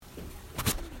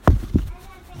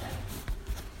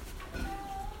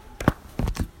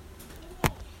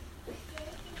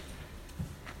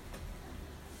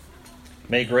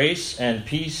May grace and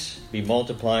peace be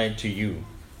multiplied to you.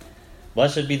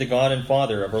 Blessed be the God and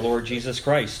Father of our Lord Jesus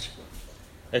Christ.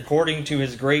 According to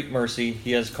his great mercy,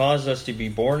 he has caused us to be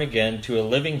born again to a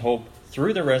living hope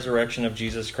through the resurrection of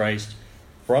Jesus Christ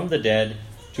from the dead,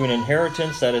 to an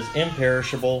inheritance that is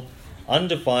imperishable,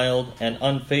 undefiled, and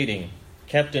unfading,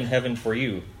 kept in heaven for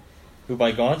you, who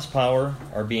by God's power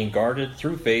are being guarded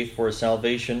through faith for a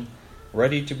salvation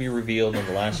ready to be revealed in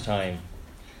the last time.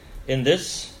 In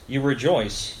this you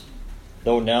rejoice,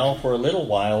 though now for a little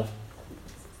while,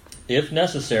 if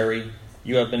necessary,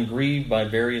 you have been grieved by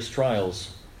various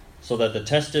trials, so that the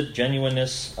tested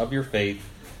genuineness of your faith,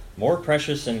 more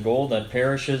precious than gold that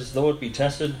perishes, though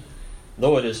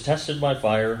it is tested by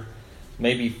fire,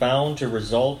 may be found to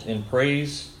result in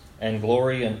praise and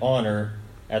glory and honor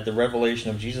at the revelation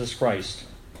of Jesus Christ.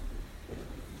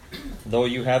 Though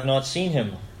you have not seen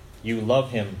him, you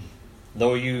love him.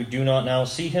 Though you do not now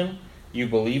see him, you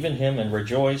believe in him and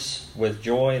rejoice with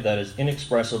joy that is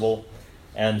inexpressible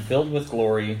and filled with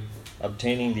glory,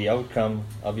 obtaining the outcome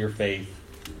of your faith,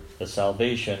 the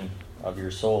salvation of your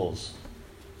souls.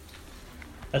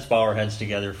 Let's bow our heads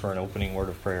together for an opening word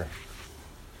of prayer.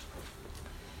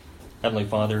 Heavenly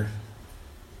Father,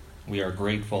 we are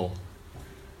grateful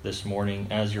this morning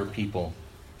as your people.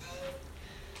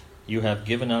 You have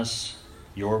given us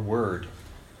your word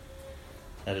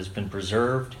that has been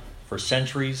preserved for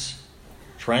centuries,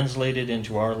 translated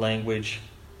into our language,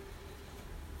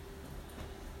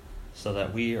 so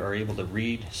that we are able to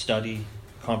read, study,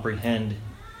 comprehend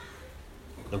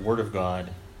the Word of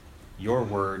God, your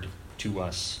word to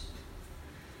us.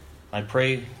 I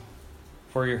pray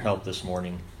for your help this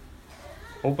morning.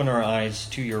 Open our eyes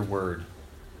to your word.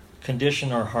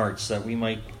 Condition our hearts that we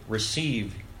might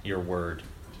receive your word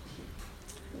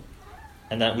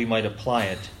and that we might apply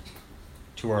it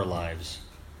to our lives.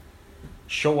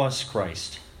 Show us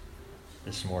Christ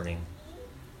this morning.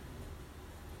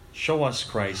 Show us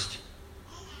Christ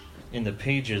in the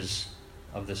pages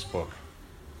of this book.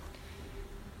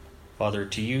 Father,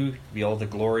 to you be all the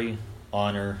glory,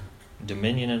 honor,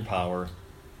 dominion, and power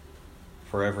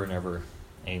forever and ever.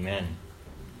 Amen.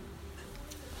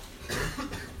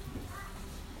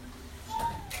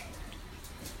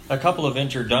 A couple of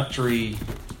introductory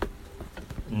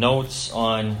notes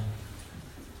on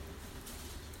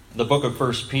the book of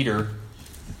 1 Peter.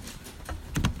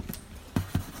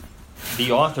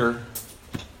 The author,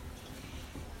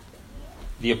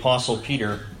 the Apostle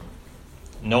Peter,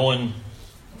 known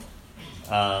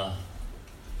as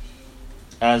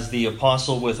the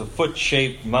apostle with a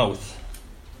foot-shaped mouth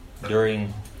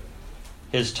during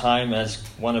his time as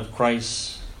one of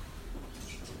Christ's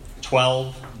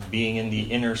 12, being in the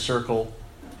inner circle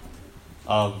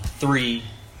of the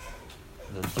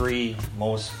three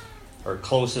most or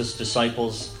closest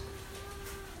disciples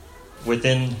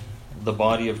within the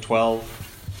body of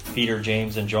 12, Peter,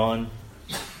 James, and John.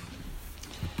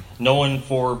 Known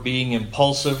for being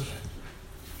impulsive,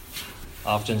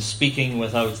 often speaking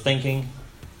without thinking,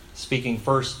 speaking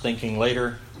first, thinking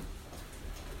later.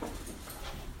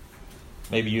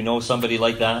 Maybe you know somebody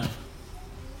like that.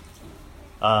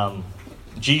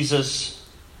 Jesus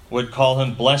would call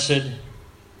him blessed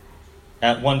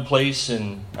at one place,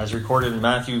 as recorded in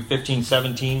Matthew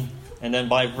 15:17, and then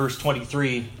by verse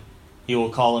 23, he will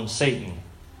call him Satan.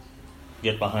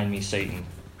 Get behind me, Satan.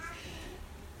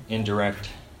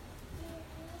 Indirectly.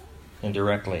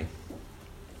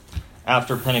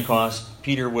 After Pentecost,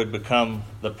 Peter would become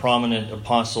the prominent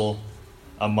apostle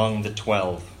among the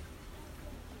 12.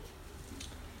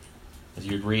 As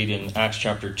you'd read in Acts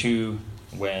chapter 2,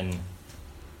 when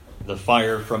the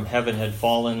fire from heaven had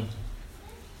fallen,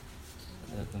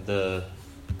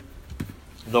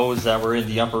 those that were in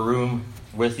the upper room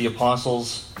with the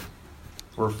apostles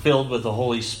were filled with the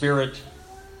Holy Spirit.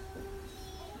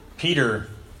 Peter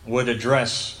would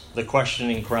address the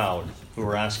questioning crowd who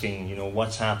were asking,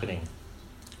 what's happening?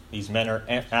 These men are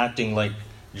acting like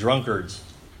drunkards.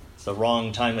 It's the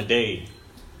wrong time of day.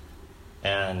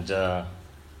 And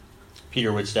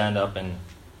Peter would stand up and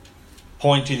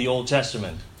point to the Old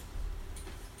Testament.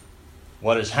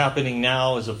 What is happening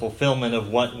now is a fulfillment of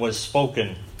what was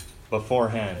spoken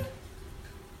beforehand.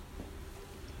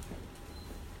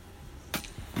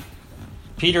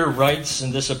 Peter writes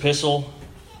in this epistle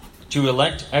to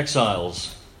elect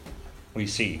exiles, we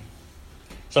see.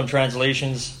 Some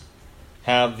translations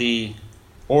have the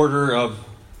order of,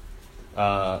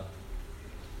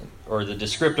 or the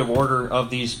descriptive order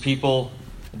of these people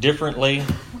differently,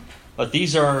 but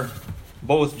these are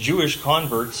both Jewish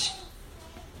converts,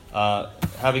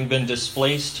 having been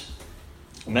displaced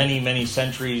many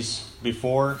centuries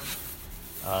before.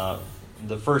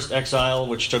 The first exile,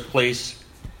 which took place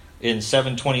in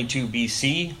 722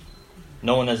 BC,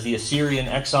 known as the Assyrian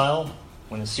exile,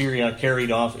 when Assyria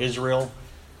carried off Israel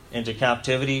into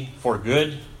captivity for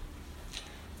good.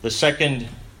 The second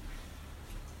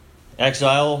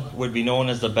exile would be known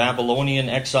as the Babylonian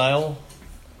exile.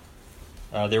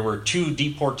 There were 2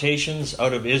 deportations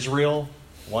out of Israel,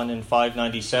 one in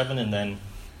 597 and then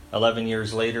 11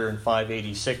 years later in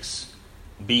 586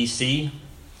 BC,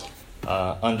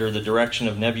 under the direction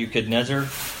of Nebuchadnezzar.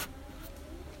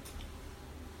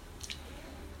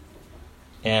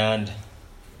 And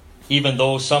even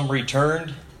though some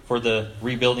returned for the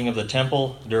rebuilding of the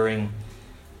temple during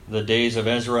the days of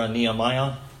Ezra and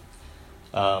Nehemiah,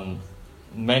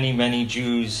 many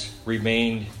Jews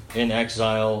remained in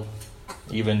exile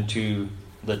even to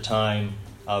the time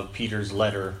of Peter's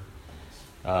letter.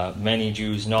 Many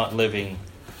Jews not living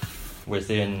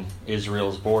within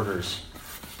Israel's borders.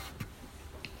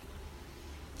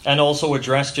 And also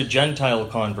addressed to Gentile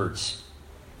converts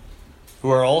who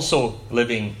are also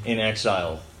living in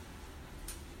exile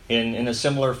in a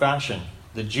similar fashion.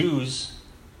 The Jews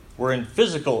were in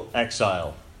physical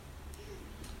exile.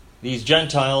 These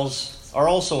Gentiles are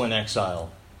also in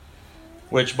exile,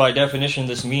 which by definition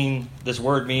this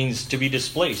word means to be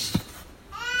displaced,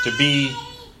 to be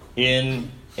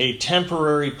in a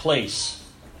temporary place.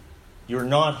 You're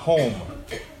not home.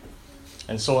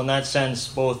 And so in that sense,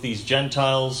 both these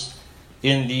Gentiles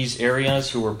in these areas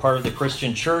who were part of the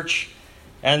Christian church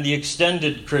and the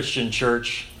extended Christian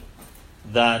church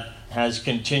that has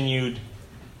continued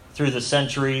through the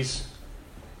centuries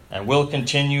and will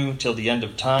continue till the end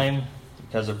of time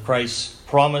because of Christ's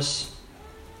promise.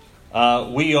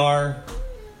 We are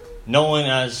known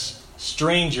as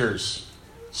strangers,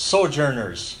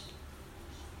 sojourners,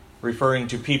 referring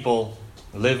to people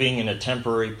living in a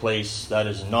temporary place that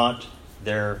is not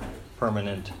their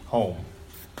permanent home.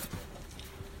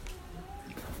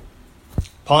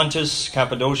 Pontus,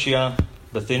 Cappadocia,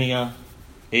 Bithynia,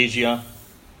 Asia.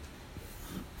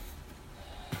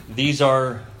 These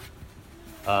are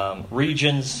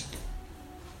regions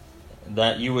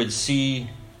that you would see.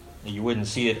 You wouldn't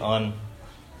see it on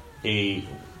a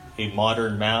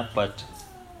modern map, but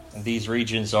these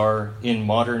regions are in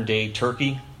modern-day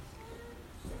Turkey,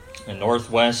 the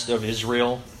northwest of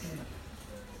Israel,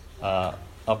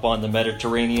 up on the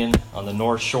Mediterranean, on the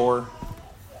North Shore.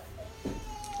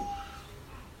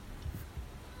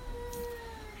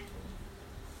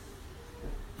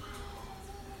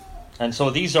 And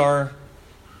so these are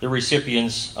the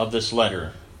recipients of this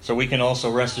letter. So we can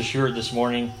also rest assured this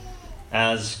morning,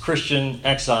 as Christian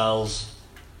exiles,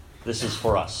 this is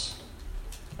for us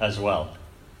as well.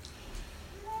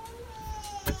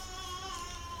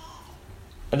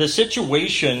 And the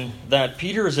situation that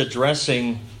Peter is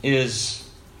addressing is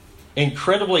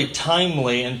incredibly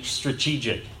timely and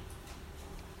strategic.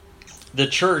 The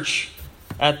church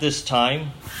at this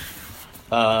time,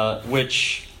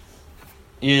 which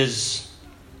is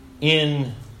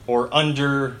in or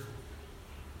under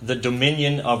the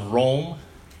dominion of Rome,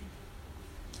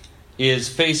 is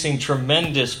facing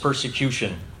tremendous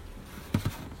persecution.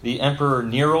 The Emperor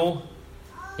Nero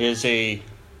is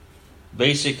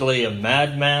basically a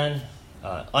madman,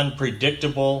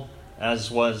 unpredictable, as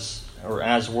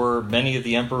were many of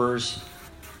the emperors,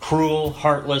 cruel,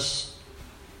 heartless,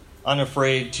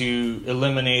 unafraid to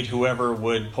eliminate whoever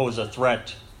would pose a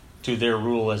threat to their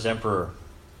rule as emperor.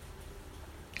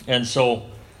 And so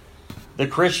the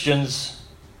Christians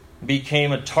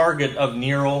became a target of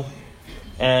Nero,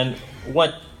 and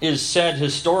what is said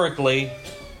historically,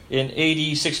 in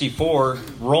AD 64,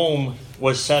 Rome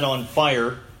was set on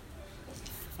fire.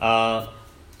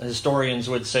 Historians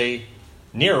would say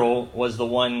Nero was the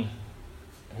one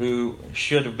who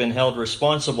should have been held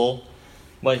responsible,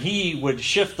 but he would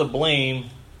shift the blame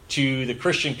to the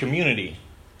Christian community,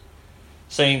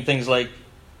 saying things like,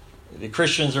 the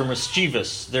Christians are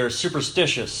mischievous, they're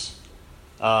superstitious.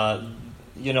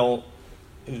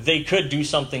 They could do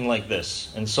something like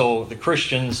this. And so the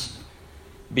Christians,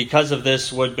 because of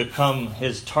this, would become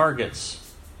his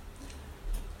targets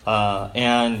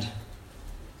and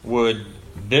would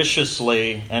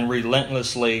viciously and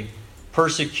relentlessly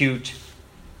persecute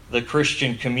the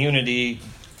Christian community,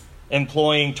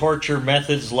 employing torture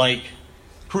methods like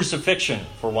crucifixion,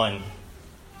 for one.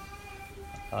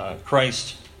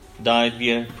 Christ died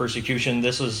via persecution.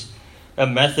 This is a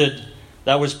method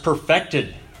that was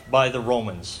perfected by the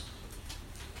Romans.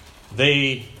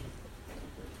 They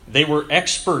were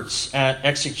experts at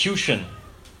execution.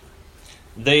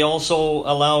 They also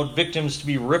allowed victims to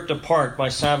be ripped apart by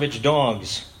savage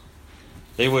dogs.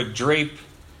 They would drape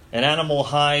an animal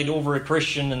hide over a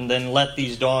Christian and then let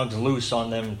these dogs loose on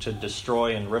them to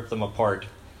destroy and rip them apart.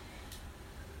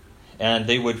 and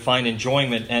they would find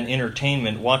enjoyment and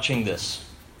entertainment watching this.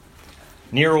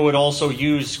 Nero would also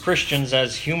use Christians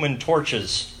as human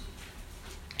torches.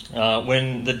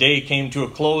 When the day came to a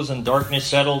close and darkness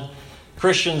settled,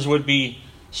 Christians would be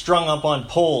strung up on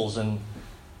poles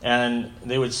and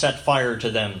they would set fire to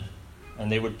them,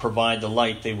 and they would provide the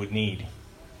light they would need.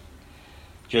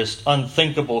 Just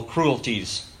unthinkable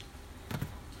cruelties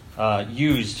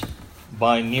used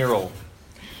by Nero.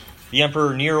 The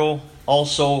Emperor Nero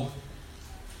also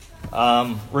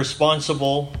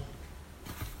responsible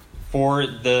for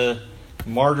the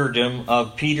martyrdom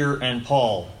of Peter and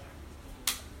Paul.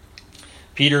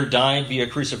 Peter died via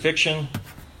crucifixion.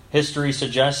 History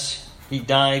suggests he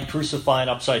died crucified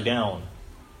upside down.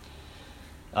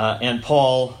 And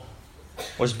Paul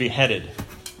was beheaded,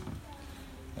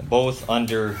 both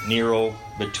under Nero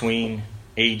between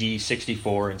AD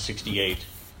 64 and 68,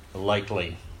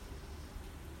 likely.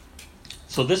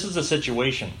 So this is the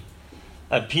situation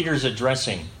Peter's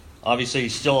addressing. Obviously,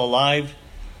 he's still alive.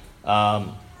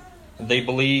 They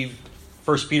believe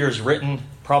 1 Peter is written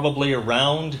probably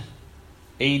around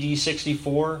AD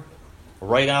 64,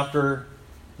 right after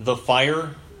the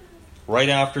fire, right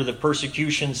after the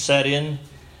persecution set in,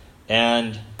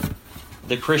 and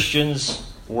the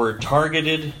Christians were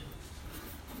targeted.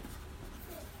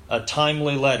 A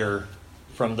timely letter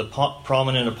from the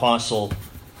prominent apostle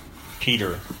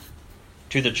Peter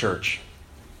to the church.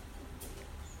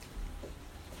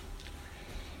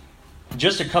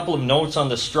 Just a couple of notes on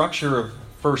the structure of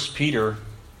 1 Peter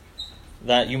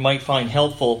that you might find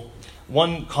helpful.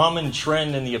 One common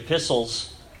trend in the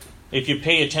epistles, if you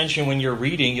pay attention when you're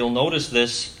reading, you'll notice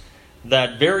this,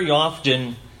 that very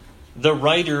often the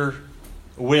writer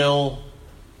will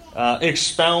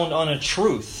expound on a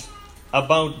truth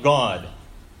about God,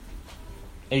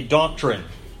 a doctrine.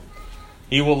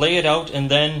 He will lay it out, and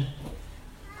then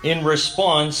in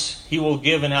response, he will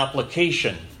give an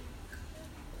application.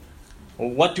 Well,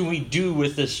 what do we do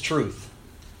with this truth?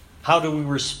 How do we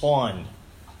respond?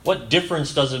 What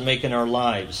difference does it make in our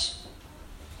lives?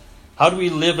 How do we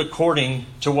live according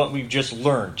to what we've just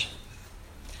learned?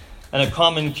 And a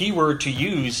common keyword to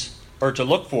use, or to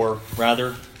look for,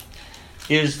 rather,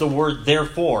 is the word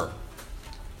therefore.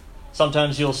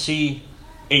 Sometimes you'll see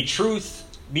a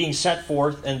truth being set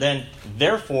forth, and then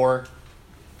therefore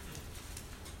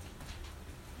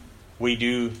we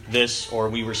do this, or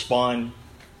we respond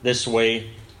this way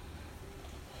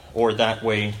or that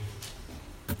way.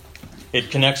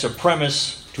 It connects a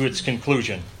premise to its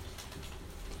conclusion.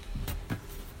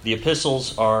 The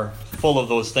epistles are full of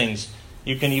those things.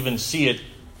 You can even see it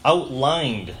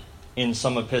outlined in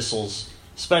some epistles,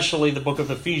 especially the book of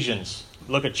Ephesians.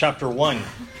 Look at chapter 1,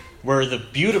 where the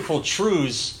beautiful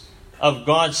truths of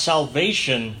God's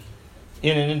salvation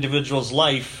in an individual's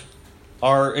life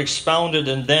are expounded,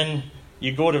 and then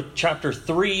you go to chapter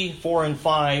 3, 4, and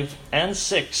 5, and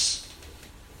 6,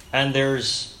 and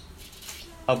there's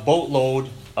a boatload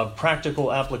of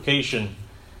practical application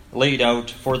laid out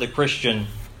for the Christian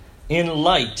in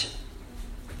light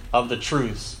of the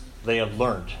truths they have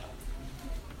learned.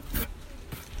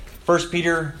 1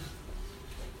 Peter,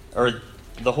 or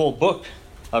the whole book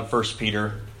of 1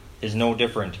 Peter, is no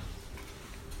different.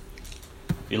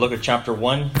 If you look at chapter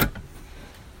 1,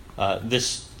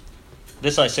 this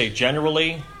I say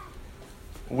generally,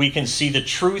 we can see the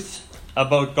truth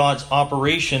about God's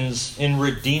operations in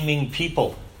redeeming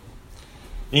people.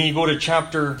 Then you go to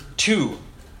chapter 2,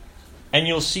 and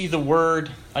you'll see the word,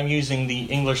 I'm using the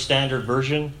English Standard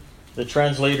Version. The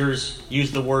translators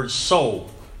use the word so.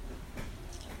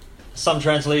 Some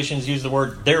translations use the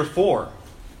word therefore,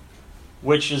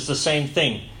 which is the same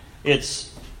thing.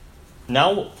 It's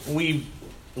now we've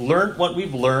learned what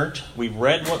we've learned. We've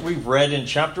read what we've read in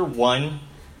chapter 1.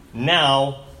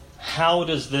 Now, how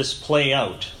does this play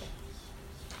out?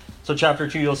 So chapter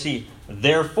 2, you'll see,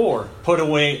 therefore, put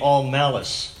away all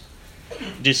malice,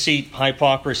 deceit,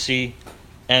 hypocrisy,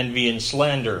 envy, and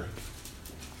slander,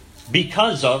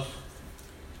 because of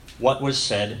what was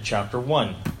said in chapter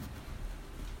 1.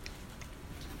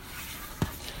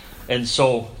 And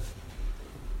so,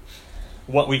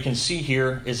 what we can see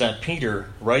here is that Peter,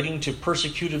 writing to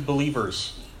persecuted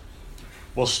believers,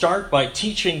 will start by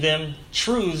teaching them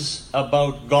truths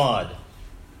about God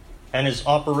and his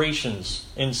operations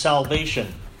in salvation.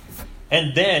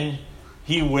 And then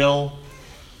he will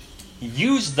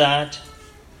use that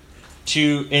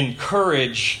to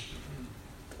encourage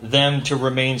them to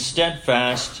remain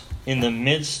steadfast in the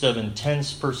midst of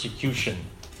intense persecution.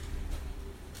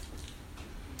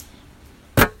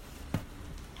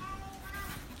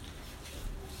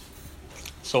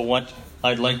 So what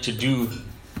I'd like to do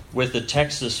with the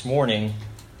text this morning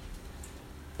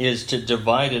is to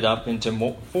divide it up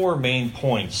into four main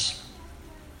points.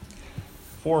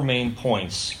 4 main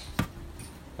points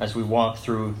as we walk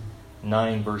through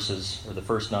 9 verses, or the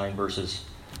first 9 verses.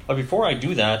 But before I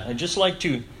do that, I'd just like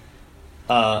to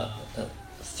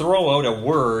throw out a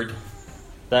word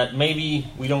that maybe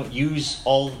we don't use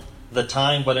all the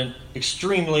time, but an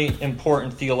extremely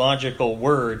important theological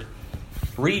word: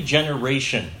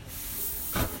 regeneration.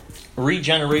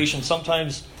 Regeneration.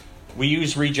 Sometimes we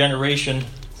use regeneration.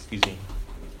 Excuse me.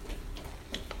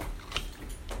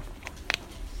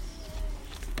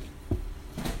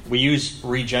 We use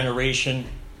regeneration,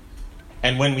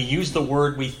 and when we use the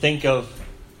word, we think of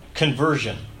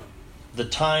conversion, the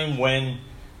time when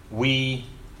we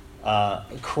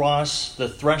cross the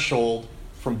threshold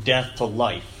from death to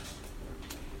life.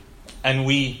 And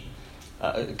we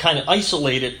kind of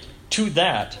isolate it to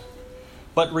that.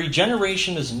 But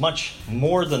regeneration is much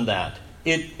more than that.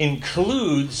 It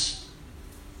includes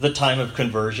the time of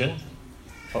conversion,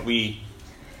 what the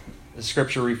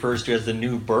Scripture refers to as the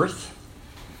new birth.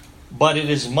 But it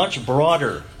is much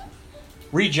broader.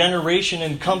 Regeneration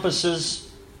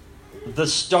encompasses the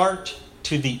start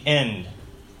to the end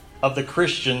of the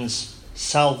Christian's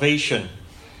salvation.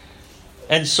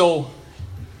 And so,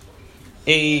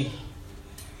 I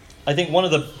think one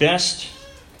of the best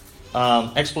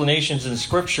explanations in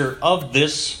Scripture of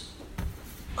this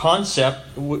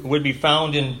concept would be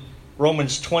found in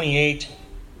Romans 28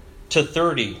 to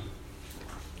 30,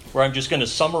 where I'm just going to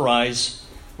summarize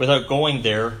without going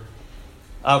there.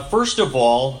 First of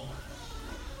all,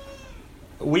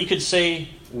 we could say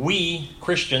we,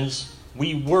 Christians,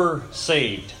 we were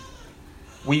saved.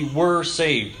 We were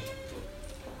saved.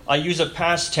 I use a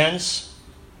past tense,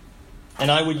 and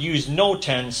I would use no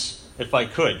tense if I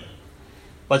could.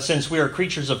 But since we are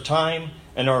creatures of time,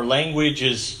 and our language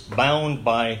is bound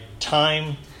by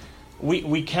time,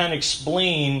 we can't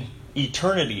explain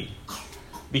eternity,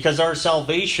 because our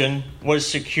salvation was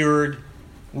secured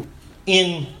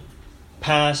in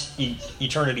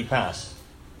eternity past.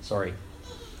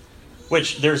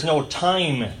 Which there's no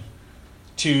time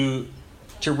to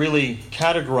really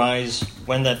categorize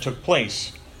when that took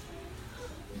place.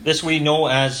 This we know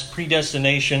as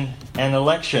predestination and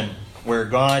election, where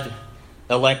God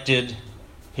elected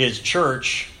His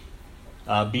church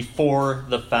before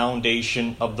the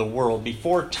foundation of the world.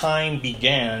 Before time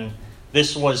began,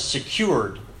 this was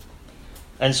secured.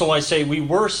 And so I say we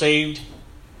were saved.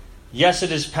 Yes,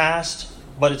 it is past,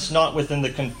 but it's not within the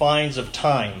confines of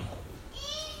time.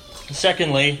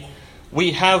 Secondly,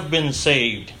 we have been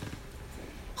saved.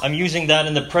 I'm using that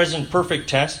in the present perfect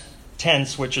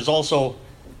tense, which is also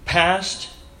past,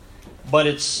 but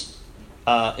it's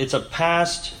a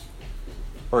past,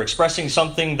 or expressing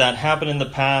something that happened in the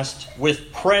past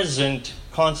with present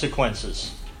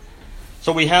consequences.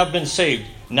 So we have been saved.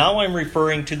 Now I'm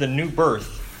referring to the new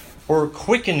birth, or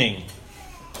quickening.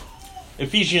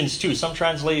 Ephesians 2, some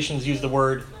translations use the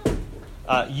word,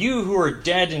 you who are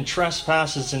dead in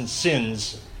trespasses and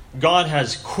sins, God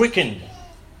has quickened.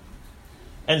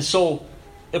 And so,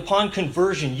 upon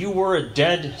conversion, you were a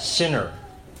dead sinner.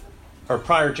 Or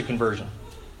prior to conversion.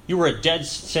 You were a dead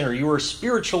sinner. You were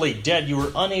spiritually dead. You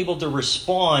were unable to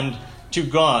respond to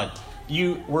God.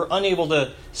 You were unable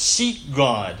to seek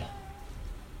God.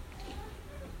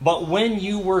 But when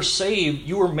you were saved,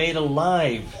 you were made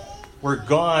alive, where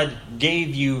God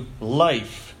gave you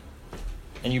life.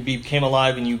 And you became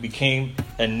alive, and you became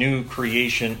a new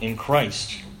creation in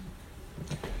Christ.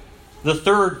 The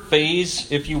third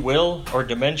phase, if you will, or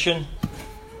dimension,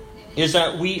 is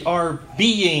that we are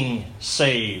being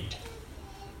saved.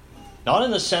 Not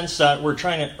in the sense that we're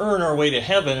trying to earn our way to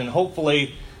heaven and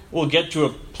hopefully we'll get to a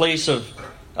place of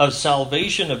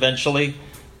salvation eventually,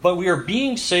 but we are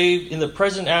being saved in the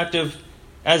present active,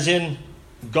 as in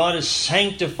God is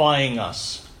sanctifying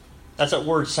us. That's that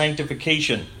word,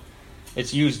 sanctification.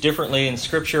 It's used differently in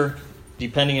Scripture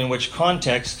depending on which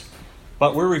context,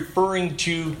 but we're referring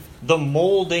to the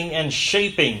molding and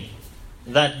shaping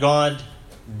that God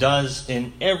does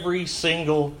in every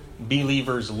single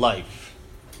believer's life.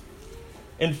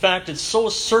 In fact, it's so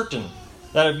certain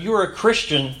that if you're a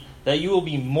Christian, that you will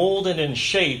be molded and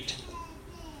shaped.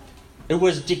 It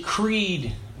was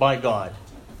decreed by God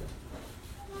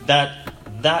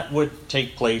that would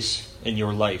take place in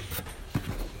your life.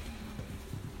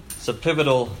 It's a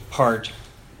pivotal part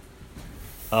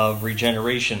of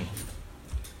regeneration.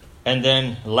 And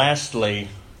then lastly,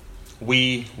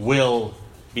 we will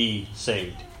be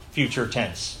saved. Future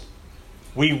tense.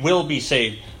 We will be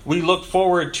saved. We look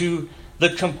forward to the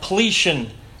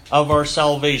completion of our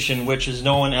salvation, which is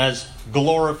known as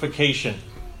glorification.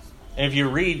 And if you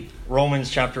read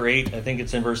Romans chapter 8, I think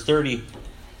it's in verse 30,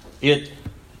 It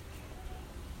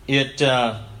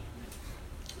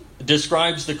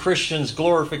describes the Christian's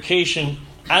glorification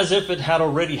as if it had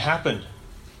already happened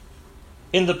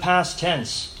in the past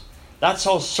tense. That's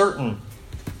how certain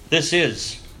this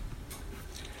is.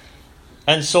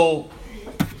 And so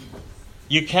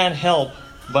you can't help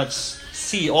but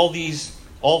see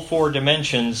all four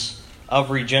dimensions of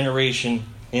regeneration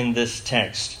in this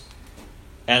text.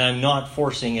 And I'm not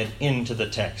forcing it into the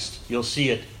text. You'll see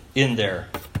it in there.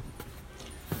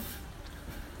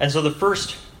 And so the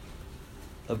first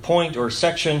point or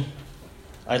section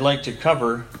I'd like to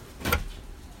cover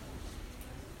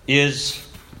is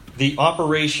the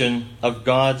operation of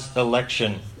God's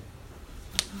election.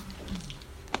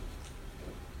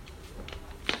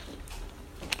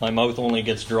 My mouth only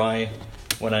gets dry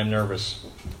when I'm nervous.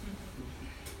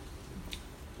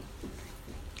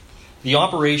 The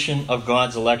operation of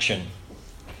God's election.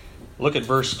 Look at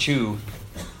verse 2,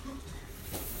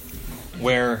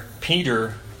 where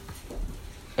Peter,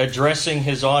 addressing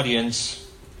his audience,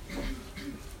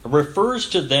 refers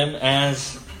to them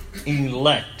as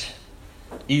elect.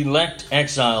 Elect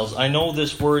exiles. I know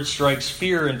this word strikes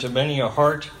fear into many a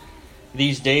heart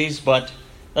these days, but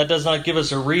that does not give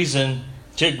us a reason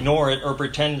to ignore it or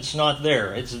pretend it's not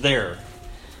there. It's there.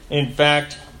 In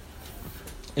fact,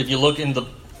 if you look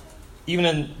even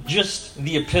in just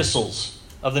the epistles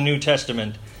of the New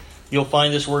Testament, you'll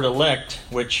find this word elect,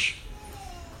 which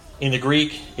in the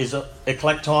Greek is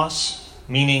eklektos,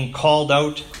 meaning called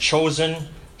out, chosen,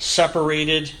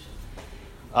 separated,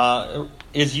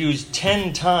 is used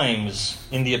 10 times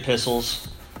in the epistles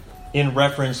in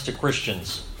reference to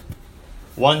Christians.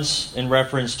 Once in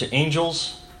reference to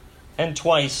angels, and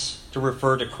twice to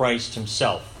refer to Christ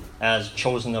himself as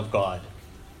chosen of God.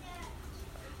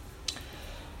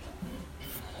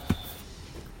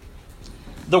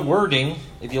 The wording,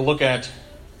 if you look at,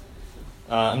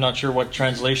 I'm not sure what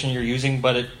translation you're using,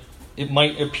 but it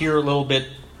might appear a little bit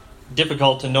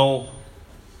difficult to know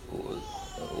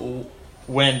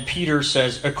when Peter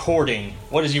says according.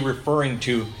 What is he referring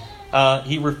to?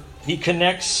 He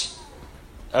connects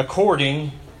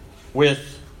according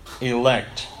with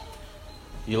elect.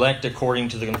 Elect according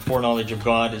to the foreknowledge of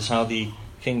God is how the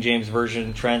King James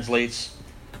Version translates,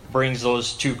 brings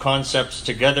those two concepts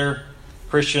together.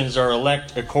 Christians are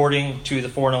elect according to the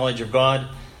foreknowledge of God.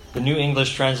 The New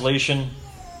English Translation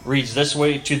reads this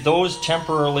way: to those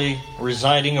temporarily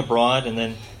residing abroad, and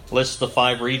then lists the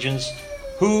 5 regions,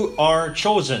 who are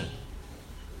chosen.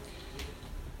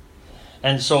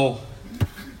 And so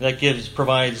that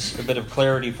provides a bit of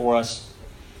clarity for us.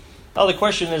 Now the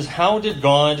question is, how did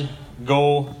God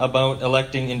go about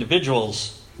electing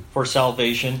individuals for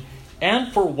salvation,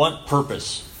 and for what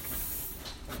purpose?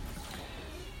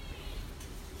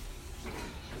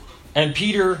 And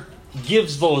Peter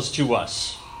gives those to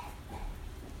us.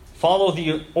 Follow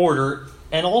the order,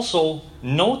 and also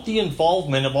note the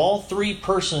involvement of all 3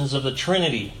 persons of the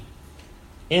Trinity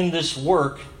in this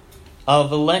work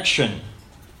of election.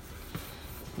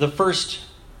 The first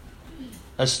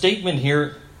statement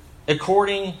here,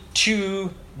 according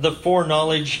to the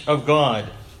foreknowledge of God.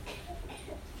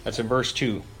 That's in verse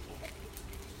 2.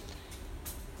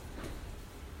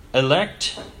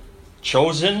 Elect,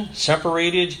 chosen,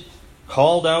 separated,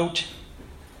 called out,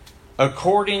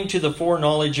 according to the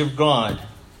foreknowledge of God.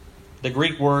 The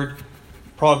Greek word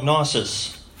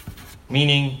prognosis,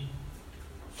 meaning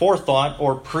forethought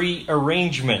or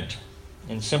pre-arrangement,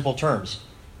 in simple terms.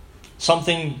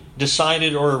 Something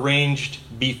decided or arranged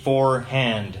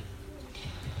beforehand.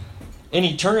 In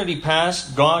eternity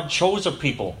past, God chose a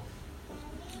people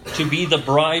to be the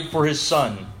bride for his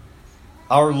Son,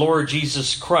 our Lord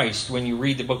Jesus Christ. When you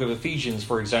read the book of Ephesians,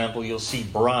 for example, you'll see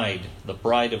bride, the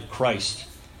bride of Christ,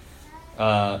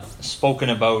 spoken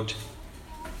about.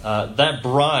 That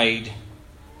bride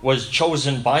was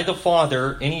chosen by the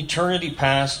Father in eternity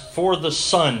past for the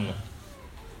Son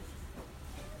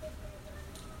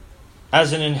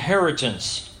as an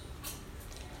inheritance.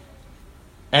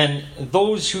 And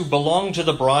those who belong to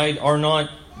the bride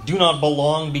do not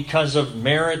belong because of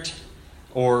merit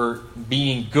or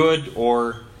being good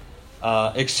or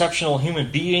exceptional human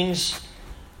beings,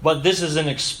 but this is an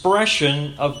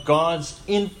expression of God's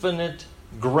infinite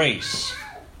grace.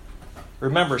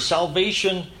 Remember,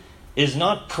 salvation is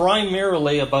not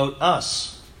primarily about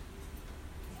us.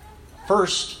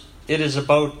 First, it is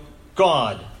about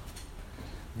God.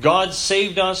 God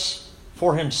saved us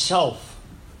for himself.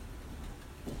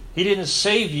 He didn't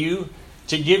save you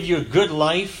to give you a good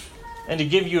life and to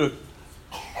give you a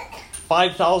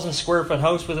 5,000 square foot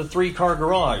house with a 3-car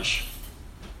garage.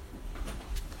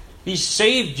 He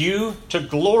saved you to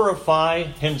glorify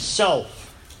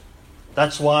himself.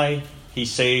 That's why he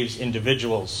saves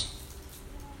individuals.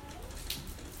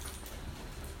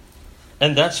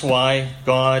 And that's why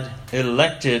God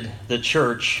elected the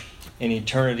church in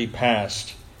eternity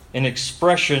past, an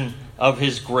expression of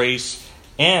his grace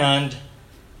and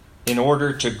in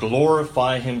order to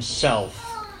glorify himself.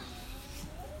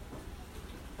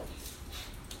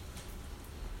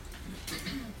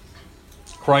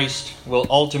 Christ will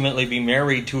ultimately be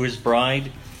married to his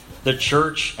bride, the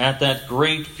church, at that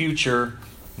great future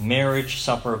marriage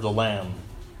supper of the Lamb.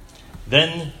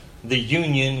 Then the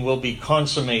union will be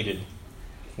consummated.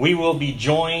 We will be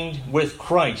joined with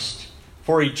Christ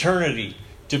for eternity,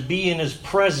 to be in his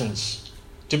presence,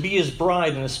 to be his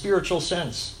bride in a spiritual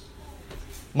sense.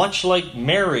 Much like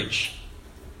marriage.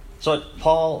 So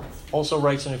Paul also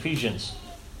writes in Ephesians,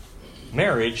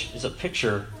 marriage is a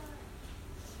picture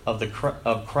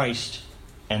of Christ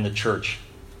and the church.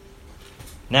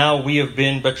 Now we have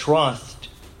been betrothed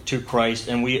to Christ,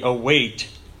 and we await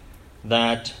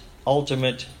that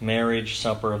ultimate marriage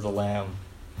supper of the Lamb.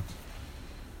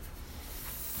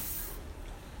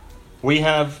 We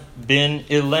have been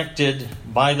elected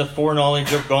by the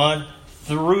foreknowledge of God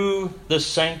through the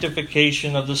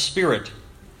sanctification of the Spirit.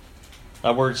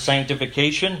 That word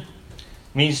sanctification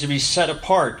means to be set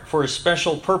apart for a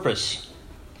special purpose,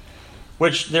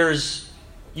 which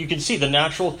you can see the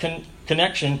natural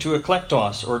connection to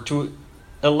eklektos, or to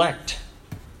elect.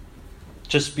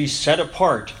 Just be set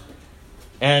apart.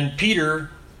 And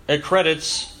Peter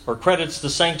credits the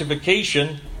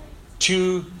sanctification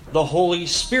to the Holy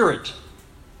Spirit.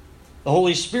 The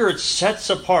Holy Spirit sets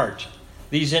apart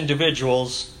these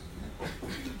individuals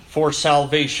for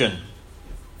salvation.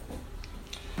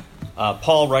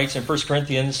 Paul writes in 1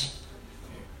 Corinthians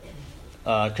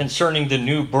concerning the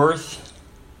new birth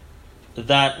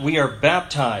that we are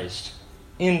baptized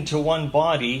into one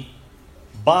body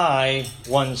by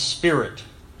one Spirit.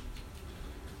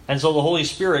 And so the Holy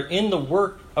Spirit, in the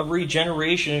work of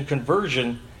regeneration and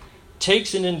conversion,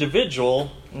 takes an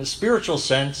individual, in the spiritual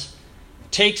sense,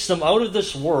 takes them out of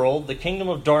this world, the kingdom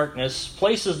of darkness,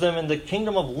 places them in the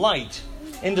kingdom of light,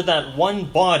 into that one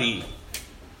body,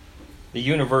 the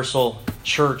universal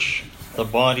church, the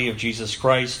body of Jesus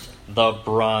Christ, the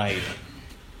bride.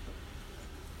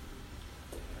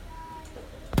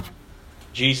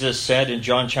 Jesus said in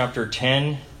John chapter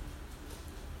 10,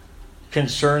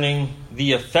 concerning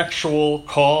the effectual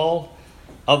call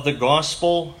of the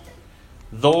gospel,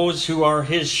 those who are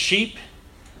his sheep,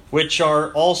 which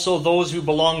are also those who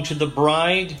belong to the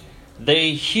bride,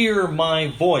 they hear my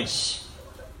voice.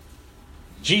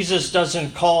 Jesus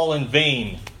doesn't call in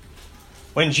vain.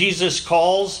 When Jesus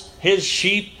calls, his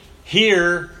sheep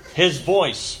hear his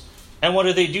voice. And what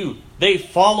do? They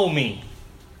follow me.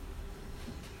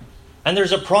 And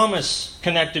there's a promise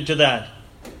connected to that.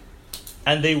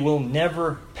 And they will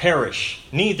never perish.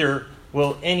 Neither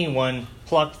will anyone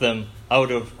pluck them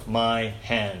out of my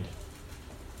hand.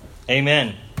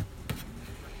 Amen.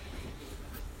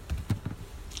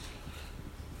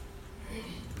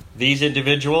 These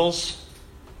individuals,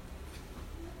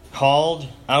 called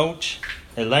out,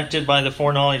 elected by the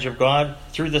foreknowledge of God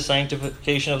through the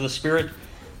sanctification of the Spirit,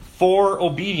 for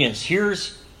obedience.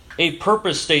 Here's a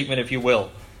purpose statement, if you will.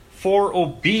 For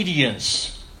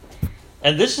obedience.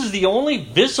 And this is the only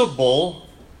visible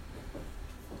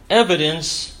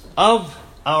evidence of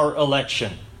our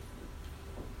election.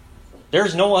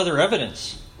 There's no other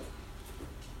evidence.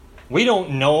 We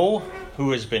don't know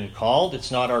who has been called.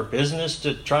 It's not our business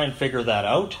to try and figure that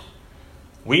out.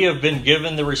 We have been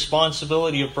given the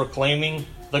responsibility of proclaiming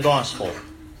the gospel.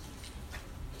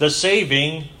 The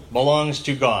saving belongs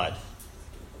to God.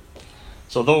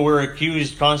 So though we're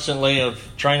accused constantly of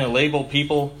trying to label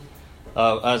people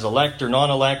as elect or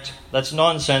non-elect, that's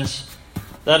nonsense.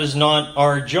 That is not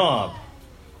our job.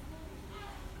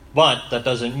 But that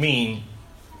doesn't mean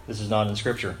this is not in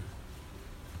Scripture.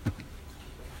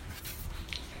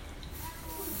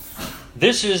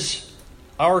 This is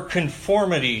our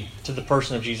conformity to the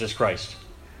person of Jesus Christ.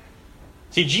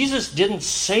 See, Jesus didn't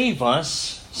save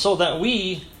us so that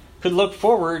we could look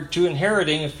forward to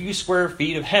inheriting a few square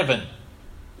feet of heaven.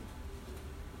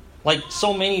 Like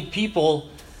so many people,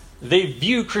 they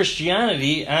view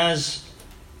Christianity as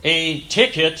a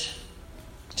ticket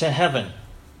to heaven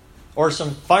or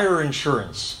some fire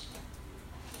insurance.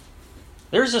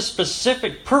 There's a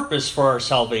specific purpose for our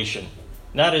salvation.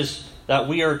 And that is that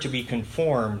we are to be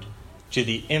conformed to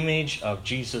the image of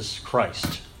Jesus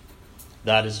Christ.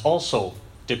 That is also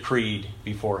decreed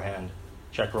beforehand.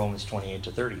 Check Romans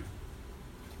 28-30.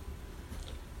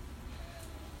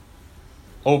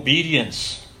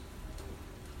 Obedience.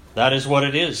 That is what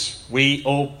it is. We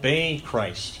obey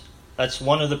Christ. That's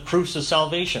one of the proofs of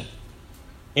salvation.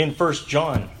 In 1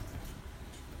 John,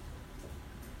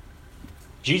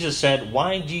 Jesus said,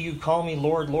 "Why do you call me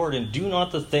Lord, Lord, and do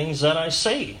not the things that I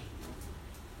say?"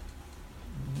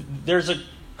 There's a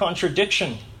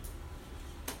contradiction.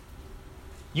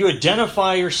 You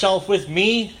identify yourself with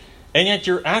me, and yet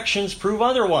your actions prove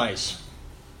otherwise.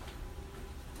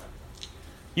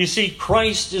 You see,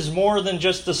 Christ is more than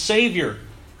just the Savior.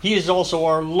 He is also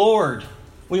our Lord.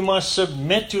 We must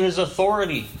submit to His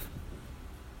authority.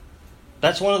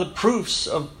 That's one of the proofs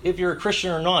of if you're a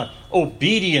Christian or not.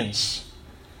 Obedience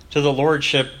to the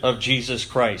Lordship of Jesus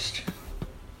Christ.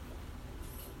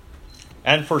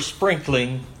 And for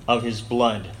sprinkling of His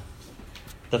blood.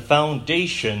 The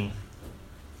foundation,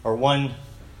 or one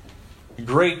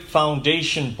great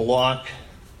foundation block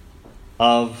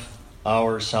of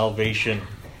our salvation.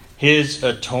 His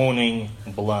atoning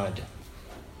blood.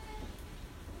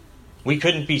 We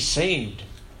couldn't be saved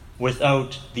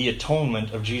without the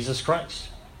atonement of Jesus Christ.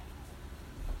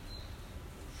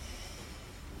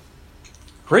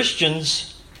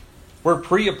 Christians were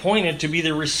pre-appointed to be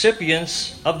the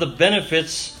recipients of the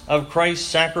benefits of Christ's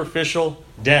sacrificial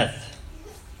death.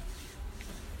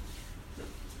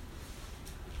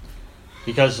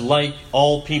 Because like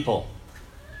all people,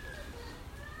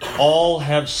 all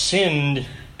have sinned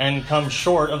and come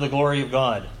short of the glory of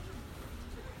God.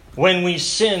 When we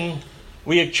sin,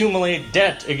 we accumulate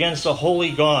debt against a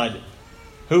holy God,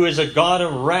 who is a God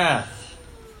of wrath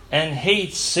and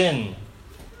hates sin.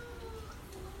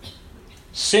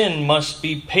 Sin must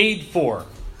be paid for.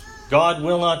 God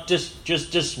will not just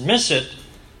dismiss it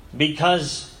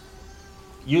because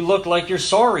you look like you're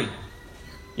sorry.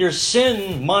 Your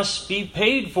sin must be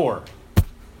paid for.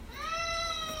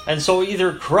 And so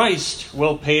either Christ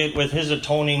will pay it with His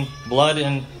atoning blood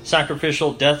and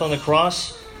sacrificial death on the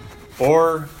cross,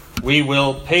 or we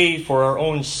will pay for our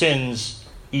own sins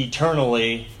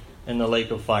eternally in the lake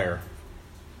of fire.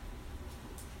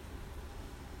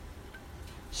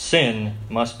 Sin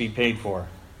must be paid for.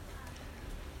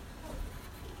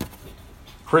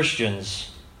 Christians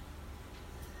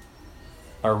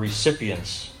are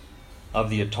recipients of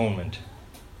the atonement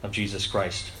of Jesus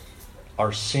Christ.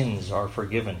 Our sins are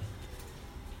forgiven.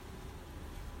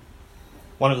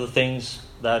 One of the things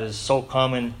that is so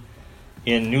common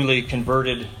in newly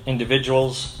converted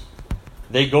individuals,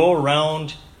 they go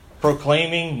around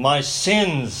proclaiming, "My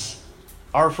sins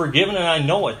are forgiven and I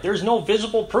know it." There's no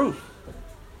visible proof.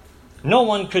 No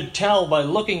one could tell by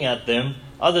looking at them,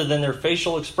 other than their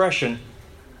facial expression,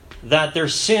 that their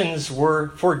sins were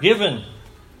forgiven.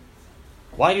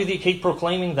 Why do they keep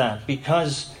proclaiming that?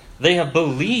 Because they have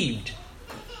believed.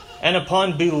 And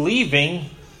upon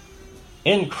believing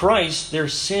in Christ, their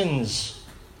sins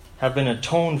have been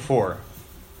atoned for.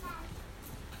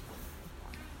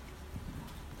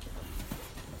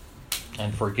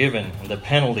 And forgiven, the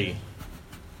penalty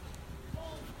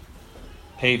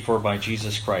paid for by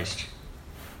Jesus Christ.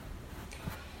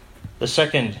 The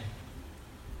second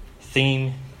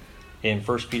theme in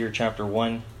 1 Peter chapter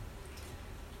 1,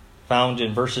 found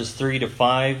in verses 3 to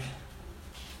 5,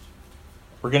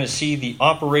 we're going to see the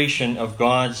operation of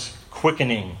God's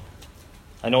quickening.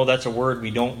 I know that's a word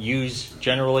we don't use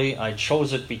generally. I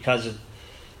chose it because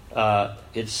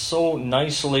it so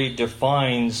nicely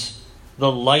defines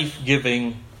the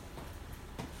life-giving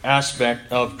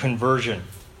aspect of conversion.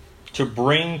 To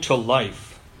bring to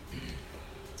life.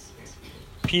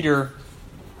 Peter,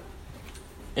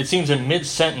 it seems in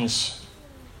mid-sentence,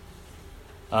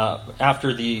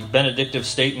 after the benedictive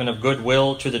statement of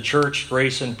goodwill to the church,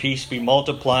 grace and peace be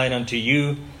multiplied unto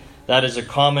you. That is a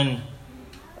common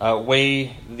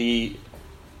way the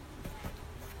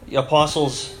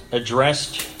apostles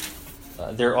addressed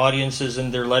their audiences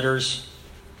in their letters.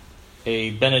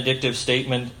 A benedictive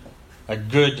statement, a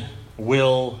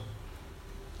goodwill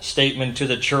statement to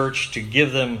the church, to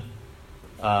give them,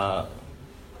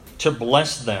 to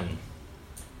bless them.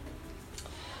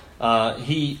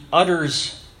 He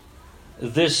utters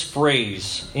this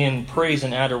phrase in praise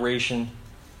and adoration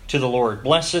to the Lord.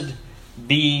 Blessed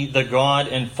be the God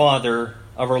and Father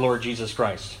of our Lord Jesus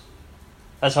Christ.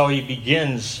 That's how he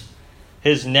begins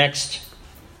his next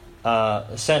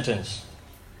sentence.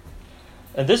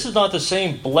 And this is not the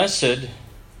same blessed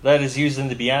that is used in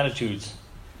the Beatitudes,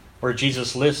 where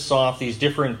Jesus lists off these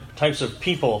different types of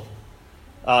people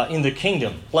in the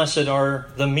kingdom. Blessed are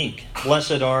the meek.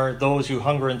 Blessed are those who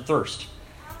hunger and thirst.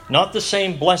 Not the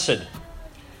same blessed.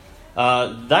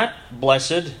 That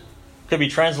blessed could be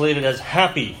translated as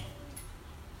happy.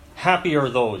 Happy are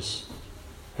those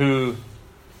who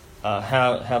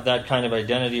have that kind of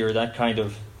identity or that kind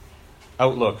of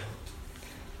outlook.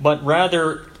 But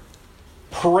rather,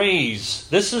 praise.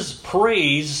 This is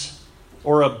praise,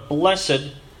 or a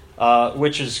blessed,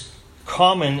 which is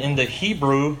common in the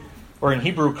Hebrew, or in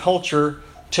Hebrew culture,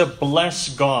 to bless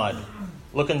God.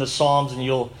 Look in the Psalms and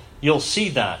you'll see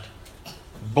that.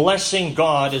 Blessing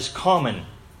God is common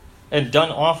and done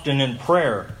often in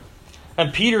prayer.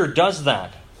 And Peter does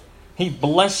that. He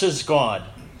blesses God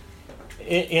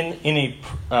in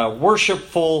a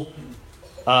worshipful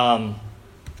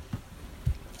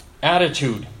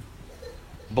attitude.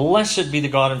 Blessed be the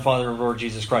God and Father of our Lord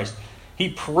Jesus Christ. He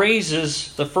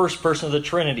praises the first person of the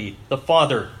Trinity, the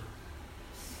Father.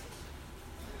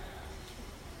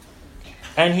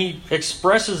 And he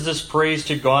expresses this praise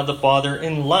to God the Father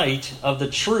in light of the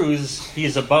truths he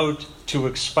is about to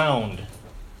expound.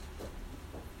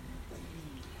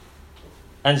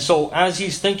 And so as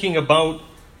he's thinking about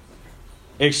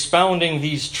expounding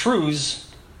these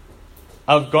truths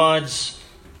of God's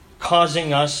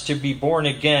causing us to be born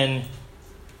again,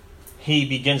 he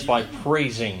begins by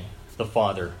praising the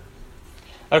Father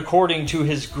according to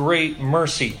his great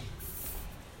mercy.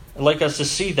 I'd like us to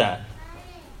see that.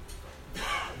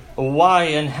 Why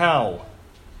and how,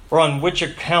 or on which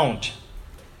account,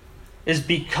 is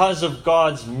because of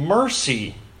God's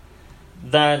mercy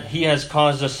that he has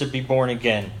caused us to be born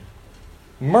again.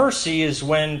 Mercy is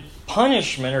when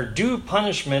punishment or due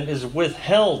punishment is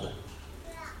withheld.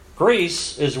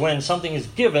 Grace is when something is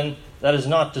given that is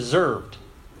not deserved.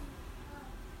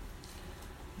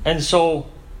 And so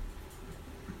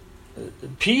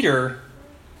Peter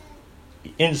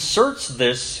inserts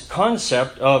this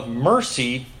concept of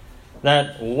mercy,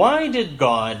 that why did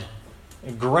God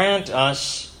grant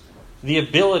us the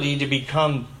ability to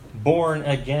become born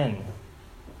again?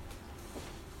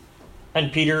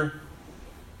 And Peter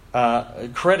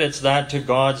credits that to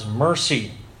God's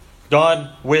mercy.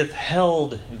 God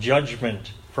withheld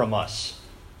judgment from us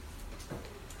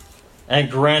and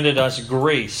granted us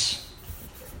grace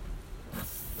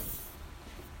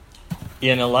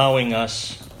in allowing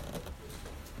us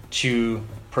to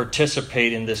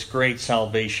participate in this great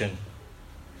salvation.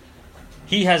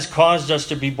 He has caused us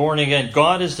to be born again.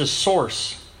 God is the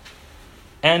source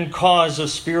and cause of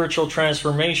spiritual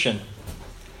transformation.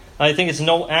 I think it's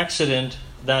no accident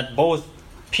that both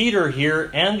Peter here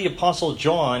and the Apostle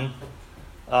John,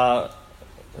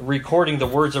 recording the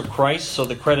words of Christ, so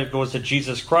the credit goes to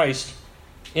Jesus Christ,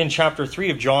 in chapter 3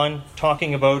 of John,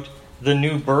 talking about the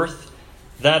new birth,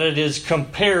 that it is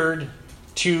compared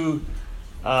to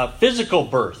physical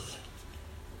birth.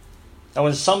 And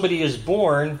when somebody is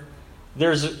born,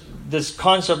 there's this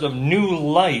concept of new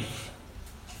life.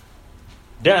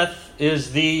 Death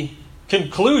is the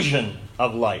conclusion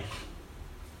of life.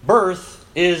 Birth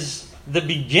is the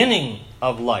beginning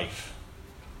of life.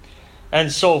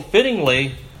 And so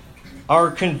fittingly,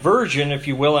 our conversion, if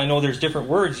you will, I know there's different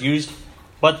words used,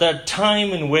 but that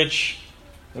time in which,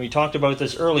 and we talked about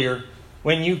this earlier,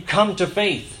 when you come to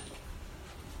faith,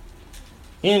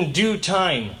 in due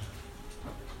time,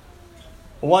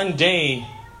 one day,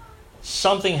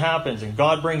 something happens and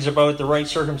God brings about the right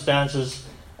circumstances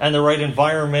and the right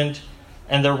environment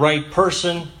and the right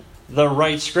person, the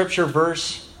right scripture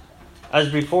verse. As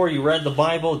before you read the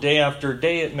Bible day after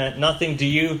day, it meant nothing to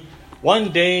you.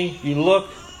 One day you look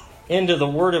into the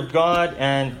Word of God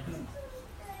and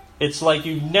it's like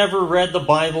you've never read the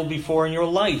Bible before in your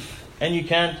life. And you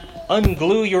can't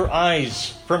unglue your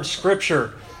eyes from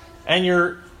Scripture. And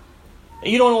you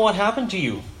don't know what happened to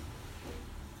you.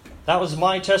 That was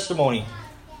my testimony.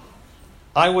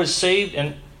 I was saved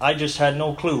and I just had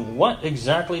no clue what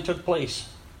exactly took place.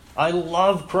 I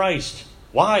love Christ.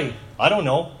 Why? I don't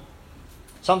know.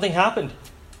 Something happened.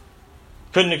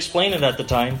 Couldn't explain it at the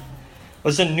time. It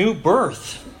was a new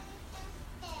birth.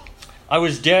 I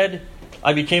was dead.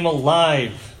 I became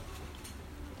alive.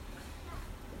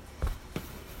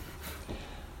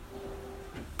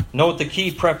 Note the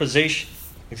key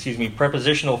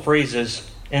prepositional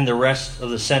phrases in the rest of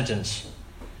the sentence.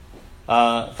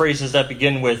 Phrases that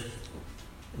begin with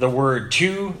the word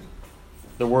to,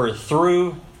 the word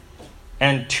through,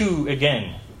 and to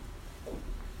again.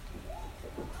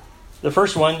 The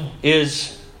first one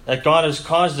is that God has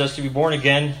caused us to be born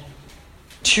again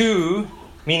to,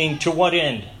 meaning to what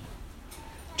end?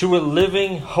 To a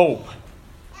living hope,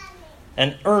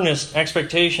 an earnest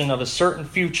expectation of a certain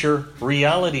future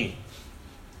reality.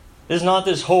 It is not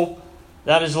this hope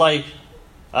that is like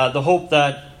the hope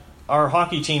that our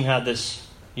hockey team had this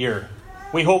year.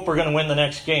 We hope we're going to win the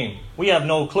next game. We have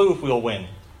no clue if we'll win.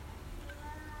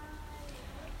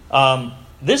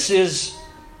 This is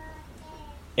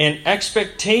an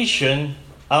expectation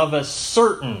of a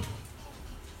certain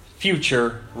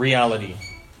future reality.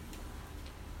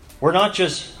 We're not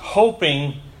just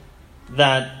hoping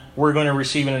that we're going to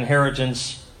receive an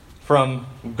inheritance from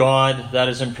God that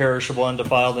is imperishable,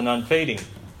 undefiled, and unfading,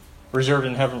 reserved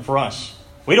in heaven for us.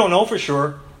 We don't know for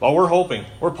sure, but we're hoping.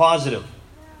 We're positive.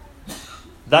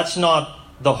 That's not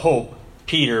the hope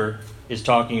Peter is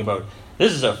talking about.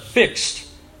 This is a fixed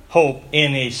hope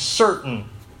in a certain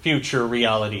future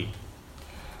reality.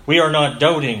 We are not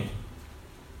doubting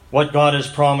what God has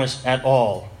promised at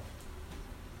all.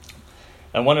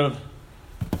 And one of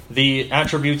the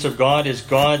attributes of God is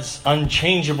God's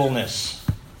unchangeableness.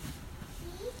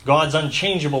 God's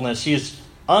unchangeableness. He is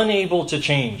unable to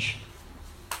change.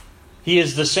 He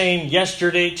is the same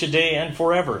yesterday, today, and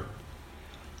forever.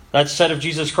 That's said of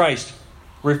Jesus Christ,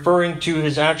 referring to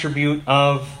his attribute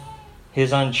of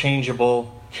his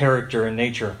unchangeable character and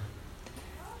nature.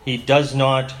 He does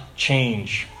not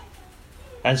change.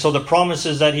 And so the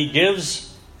promises that he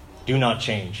gives do not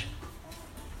change.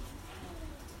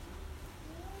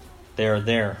 They are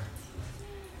there.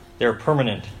 They're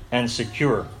permanent and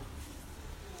secure.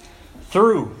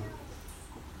 Through,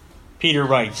 Peter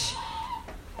writes,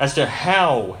 as to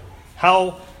how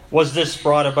was this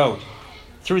brought about?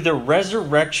 Through the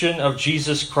resurrection of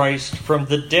Jesus Christ from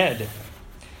the dead.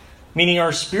 Meaning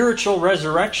our spiritual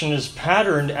resurrection is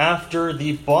patterned after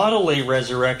the bodily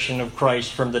resurrection of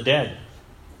Christ from the dead.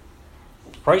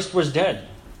 Christ was dead.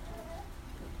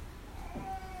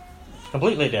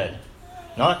 Completely dead.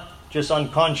 Not just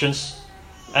unconscious,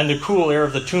 and the cool air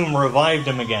of the tomb revived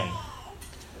him again.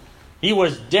 He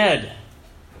was dead.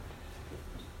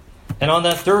 And on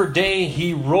that third day,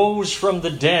 he rose from the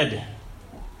dead.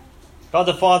 God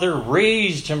the Father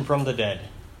raised him from the dead.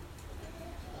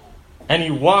 And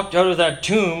he walked out of that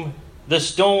tomb. The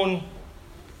stone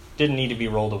didn't need to be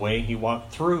rolled away. He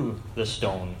walked through the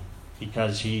stone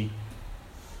because he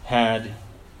had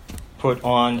put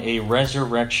on a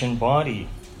resurrection body.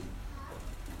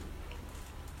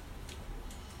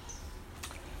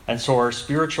 And so our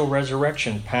spiritual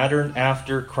resurrection, patterned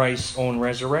after Christ's own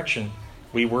resurrection.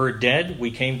 We were dead,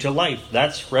 we came to life.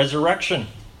 That's resurrection.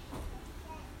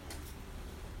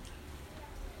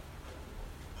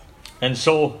 And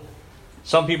so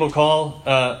some people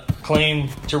claim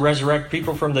to resurrect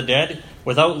people from the dead.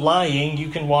 Without lying, you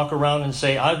can walk around and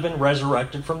say, I've been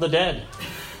resurrected from the dead.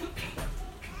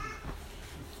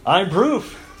 I'm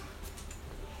proof.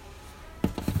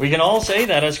 We can all say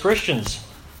that as Christians.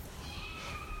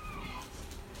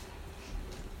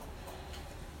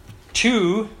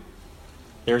 To,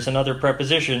 there's another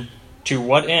preposition, to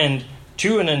what end?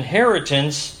 To an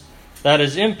inheritance that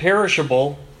is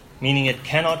imperishable, meaning it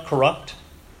cannot corrupt.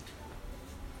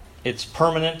 It's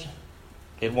permanent.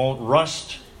 It won't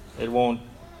rust. It won't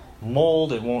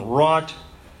mold. It won't rot.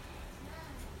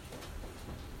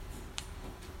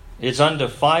 It's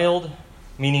undefiled,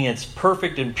 meaning it's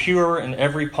perfect and pure in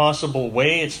every possible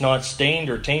way. It's not stained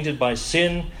or tainted by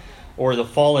sin or the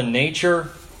fallen nature.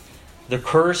 The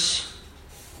curse,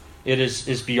 it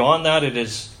is beyond that. It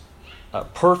is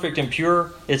perfect and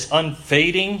pure. It's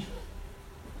unfading.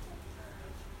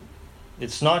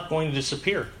 It's not going to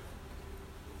disappear.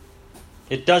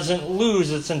 It doesn't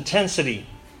lose its intensity.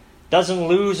 Doesn't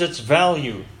lose its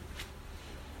value.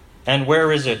 And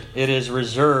where is it? It is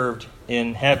reserved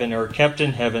in heaven, or kept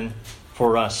in heaven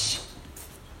for us.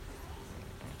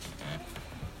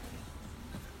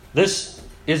 This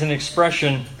is an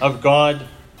expression of God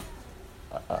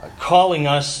calling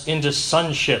us into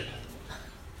sonship.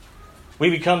 We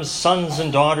become sons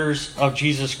and daughters of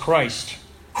Jesus Christ.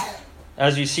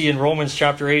 As you see in Romans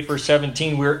chapter 8, verse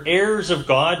 17, we're heirs of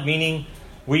God, meaning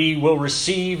we will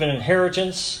receive an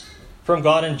inheritance from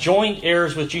God and joint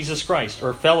heirs with Jesus Christ,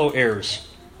 or fellow heirs.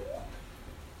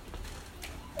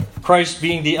 Christ,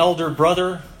 being the elder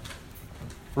brother,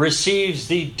 receives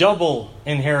the double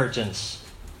inheritance.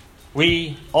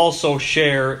 We also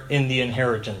share in the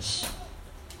inheritance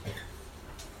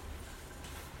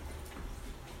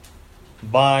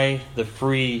by the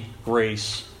free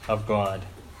grace of God.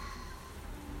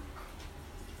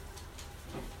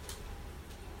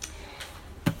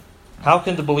 How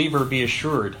can the believer be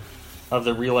assured of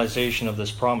the realization of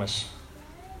this promise?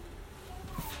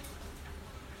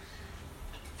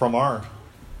 From our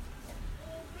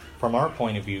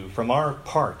point of view, from our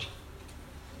part,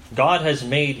 God has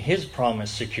made his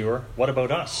promise secure. What about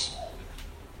us?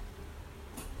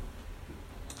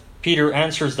 Peter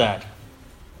answers that.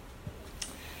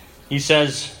 He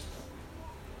says,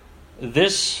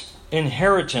 this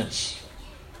inheritance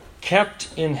kept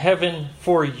in heaven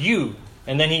for you.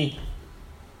 And then he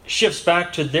shifts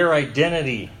back to their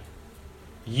identity.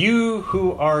 You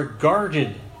who are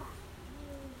guarded.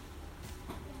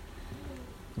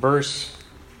 Verse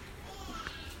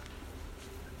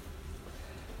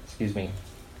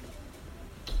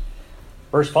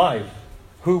Verse 5,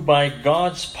 who by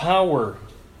God's power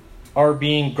are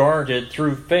being guarded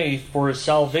through faith for a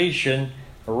salvation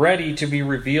ready to be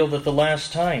revealed at the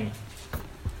last time.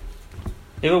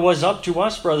 If it was up to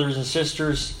us, brothers and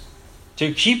sisters,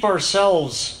 to keep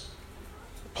ourselves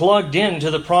plugged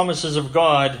into the promises of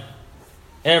God,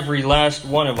 every last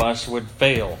one of us would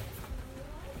fail.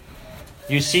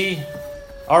 You see,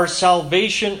 our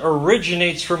salvation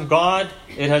originates from God.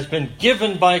 It has been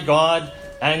given by God,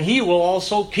 and He will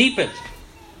also keep it.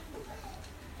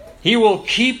 He will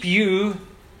keep you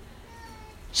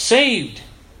saved.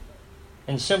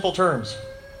 In simple terms.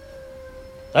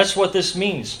 That's what this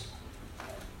means.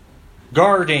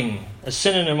 Guarding, a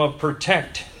synonym of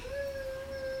protect.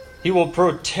 He will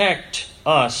protect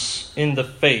us in the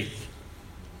faith.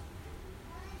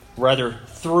 Rather,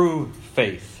 through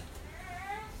faith.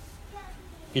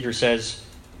 Peter says,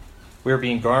 we are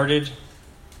being guarded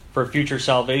for future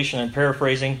salvation. I'm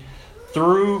paraphrasing,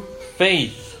 through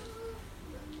faith.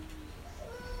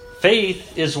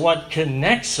 Faith is what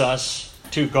connects us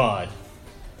to God.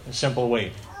 In a simple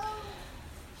way.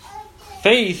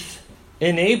 Faith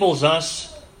enables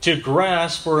us to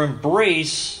grasp or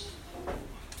embrace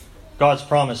God's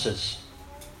promises.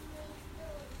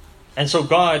 And so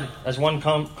God, as one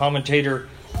commentator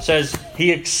says,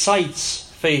 He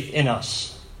excites faith in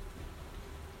us,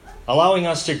 allowing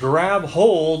us to grab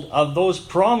hold of those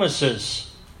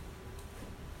promises.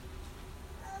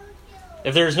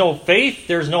 If there's no faith,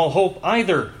 there's no hope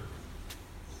either.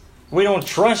 We don't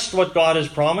trust what God has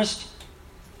promised.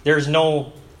 There's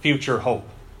no future hope.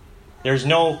 There's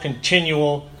no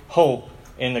continual hope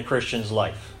in the Christian's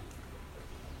life.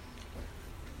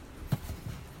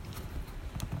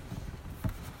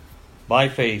 By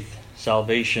faith,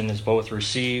 salvation is both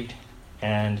received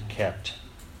and kept.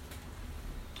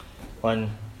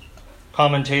 One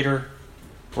commentator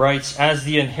writes, as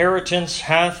the inheritance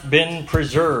hath been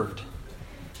preserved,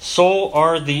 so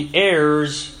are the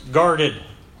heirs guarded.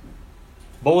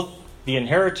 Both the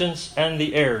inheritance and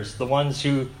the heirs, the ones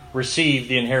who receive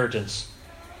the inheritance.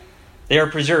 They are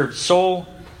preserved. So,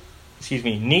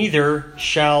 neither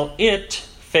shall it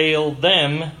fail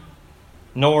them,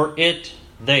 nor it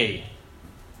they.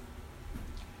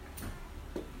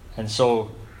 And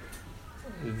so,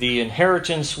 the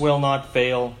inheritance will not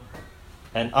fail,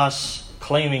 and us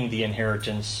claiming the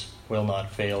inheritance will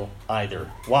not fail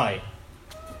either. Why?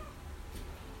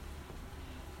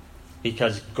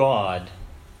 Because God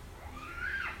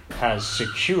has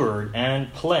secured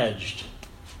and pledged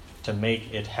to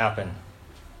make it happen.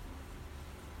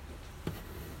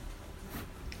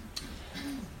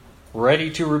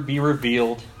 Ready to be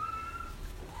revealed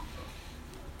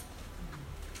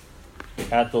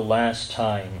at the last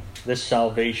time. This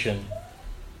salvation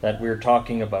that we're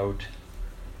talking about,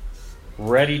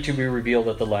 ready to be revealed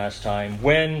at the last time,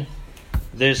 when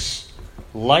this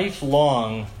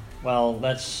lifelong,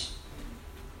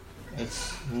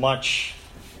 it's much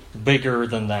bigger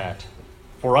than that.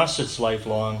 For us, it's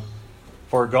lifelong.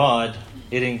 For God,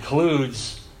 it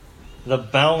includes the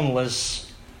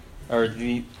boundless, or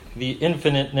the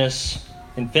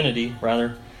infinity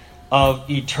of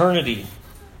eternity.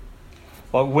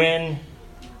 But when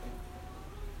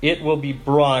it will be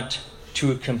brought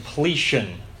to a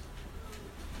completion,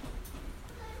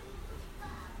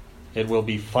 it will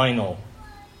be final.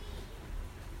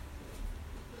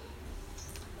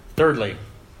 Thirdly,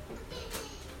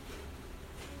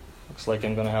 looks like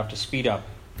I'm going to have to speed up.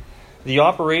 The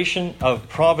operation of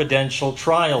providential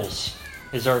trials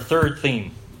is our third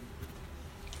theme.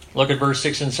 Look at verse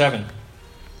 6 and 7.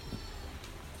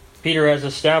 Peter has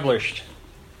established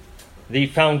the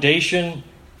foundation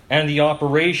and the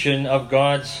operation of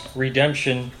God's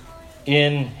redemption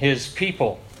in His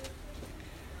people.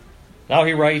 Now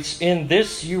he writes, in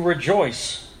this you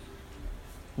rejoice,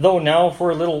 though now for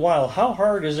a little while. How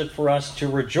hard is it for us to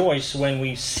rejoice when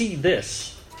we see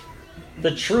this?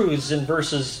 The truths in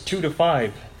verses 2 to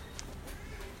 5.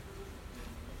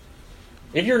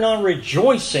 If you're not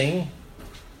rejoicing,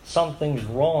 something's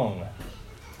wrong.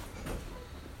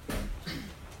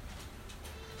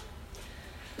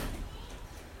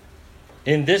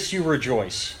 In this you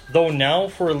rejoice, though now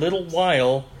for a little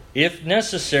while, if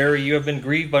necessary, you have been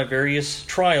grieved by various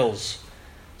trials,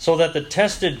 so that the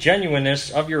tested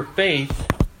genuineness of your faith,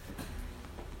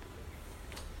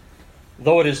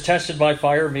 though it is tested by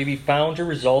fire, may be found to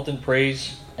result in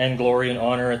praise and glory and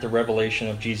honor at the revelation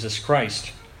of Jesus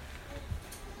Christ.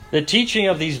 The teaching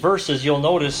of these verses, you'll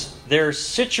notice, they're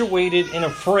situated in a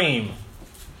frame.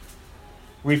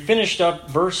 We finished up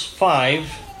verse 5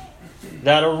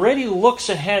 that already looks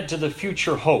ahead to the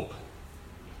future hope.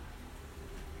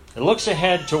 It looks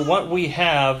ahead to what we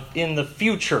have in the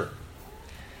future.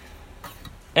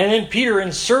 And then Peter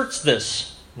inserts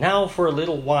this, now for a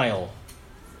little while,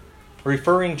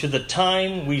 referring to the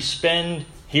time we spend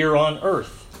here on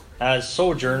earth as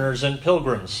sojourners and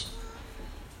pilgrims.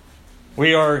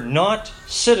 We are not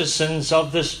citizens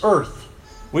of this earth.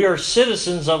 We are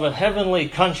citizens of a heavenly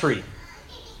country.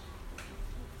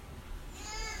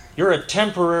 You're a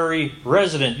temporary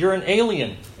resident. You're an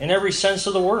alien in every sense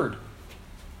of the word.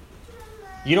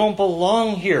 You don't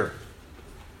belong here.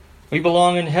 We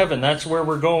belong in heaven. That's where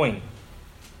we're going.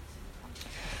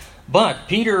 But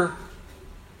Peter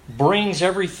brings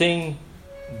everything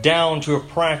down to a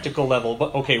practical level.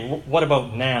 But okay, what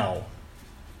about now?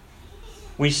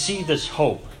 We see this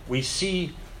hope. We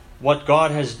see what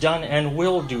God has done and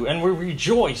will do. And we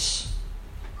rejoice.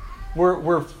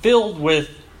 We're filled with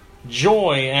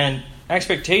joy and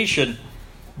expectation.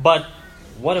 But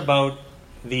what about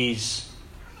these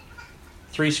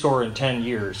 70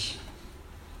 years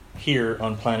here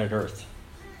on planet Earth?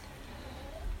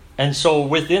 And so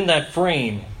within that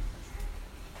frame,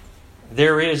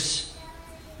 there is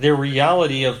the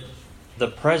reality of the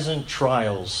present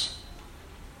trials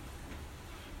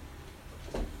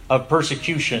of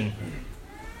persecution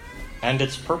and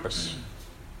its purpose.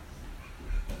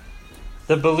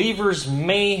 The believers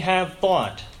may have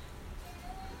thought,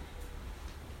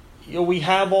 we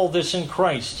have all this in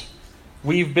Christ.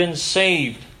 We've been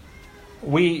saved.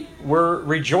 We're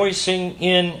rejoicing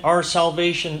in our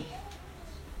salvation.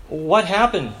 What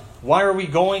happened? Why are we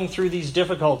going through these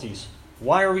difficulties?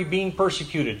 Why are we being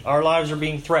persecuted? Our lives are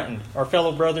being threatened. Our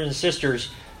fellow brothers and sisters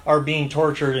are being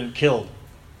tortured and killed.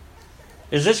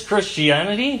 Is this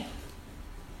Christianity?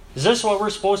 Is this what we're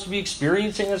supposed to be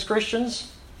experiencing as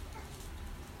Christians?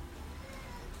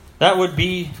 That would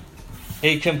be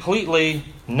a completely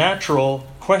natural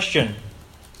question.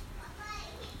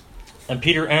 And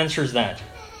Peter answers that.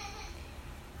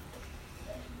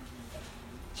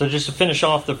 So just to finish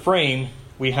off the frame,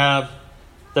 we have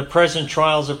the present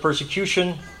trials of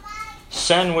persecution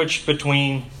sandwiched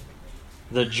between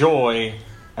the joy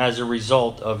as a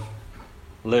result of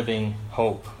living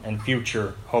hope and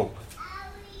future hope.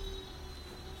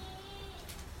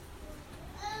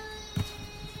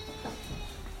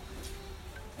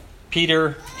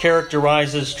 Peter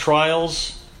characterizes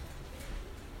trials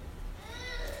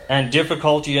and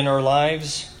difficulty in our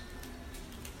lives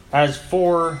as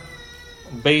 4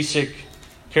 basic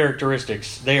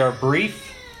characteristics. They are brief.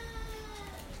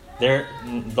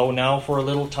 Though now for a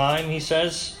little time, he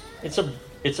says, it's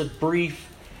a brief.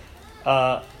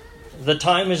 The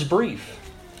time is brief,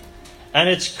 and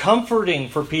it's comforting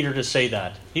for Peter to say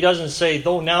that. He doesn't say,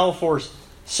 though now for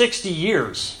 60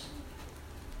 years.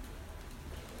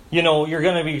 You're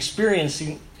going to be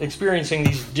experiencing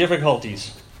these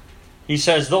difficulties. He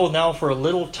says, though now for a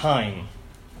little time.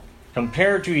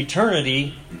 Compared to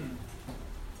eternity,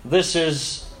 this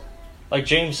is, like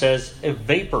James says, a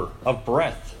vapor of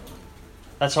breath.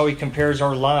 That's how he compares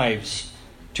our lives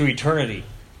to eternity.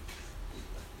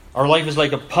 Our life is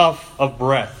like a puff of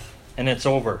breath, and it's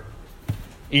over.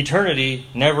 Eternity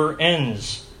never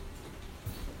ends.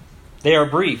 They are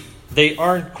brief. They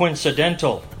aren't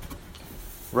coincidental,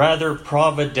 rather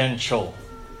providential.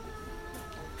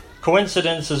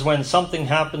 Coincidence is when something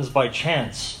happens by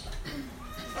chance.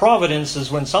 Providence is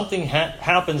when something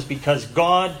happens because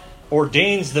God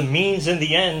ordains the means and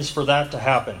the ends for that to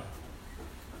happen.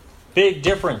 Big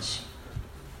difference.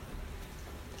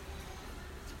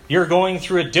 You're going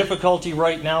through a difficulty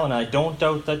right now, and I don't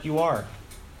doubt that you are.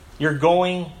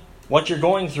 What you're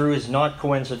going through is not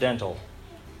coincidental.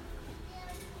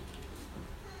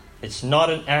 It's not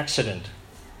an accident.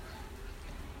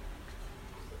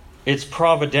 It's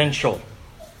providential.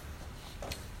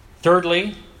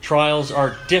 Thirdly, trials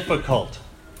are difficult.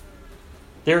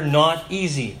 They're not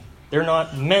easy. They're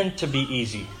not meant to be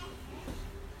easy.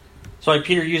 So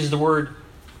Peter uses the word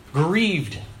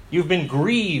grieved. You've been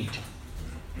grieved,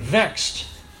 vexed.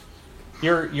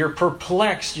 You're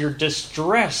perplexed. You're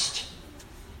distressed.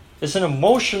 It's an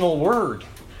emotional word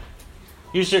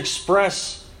used to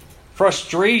express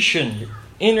frustration,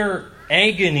 inner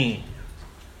agony.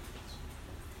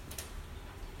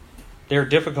 They're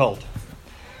difficult.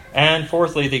 And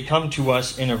fourthly, they come to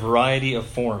us in a variety of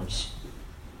forms.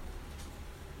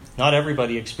 Not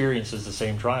everybody experiences the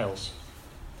same trials.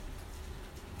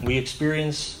 We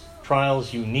experience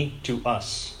trials unique to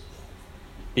us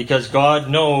because God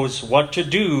knows what to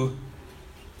do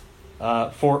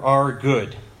for our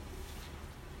good.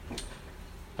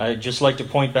 I'd just like to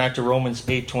point back to Romans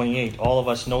 8:28. All of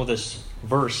us know this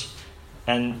verse,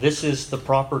 and this is the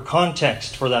proper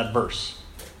context for that verse.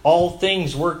 All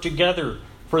things work together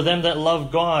for them that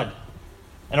love God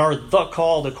and are the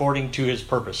called according to his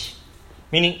purpose.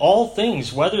 Meaning all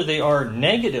things, whether they are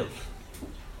negative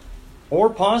or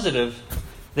positive,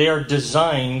 they are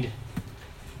designed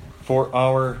for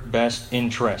our best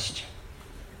interest.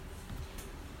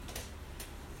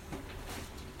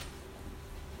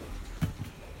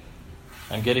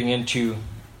 I'm getting into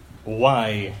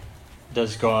why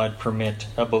does God permit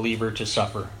a believer to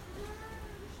suffer.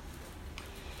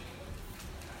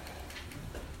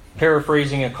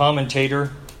 Paraphrasing a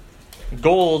commentator,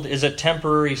 gold is a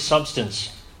temporary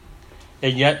substance,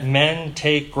 and yet men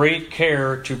take great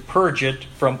care to purge it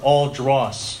from all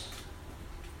dross,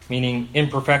 meaning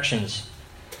imperfections.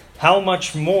 How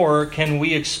much more can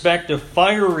we expect a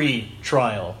fiery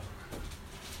trial?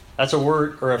 That's a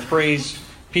word or a phrase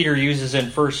Peter uses in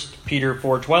 1 Peter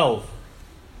 4:12.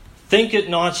 Think it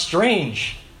not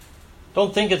strange.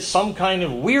 Don't think it's some kind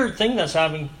of weird thing that's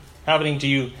happening to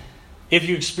you if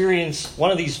you experience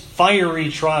one of these fiery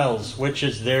trials, which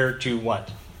is there to what?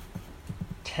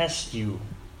 Test you.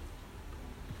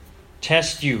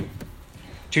 Test you.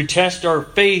 To test our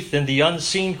faith in the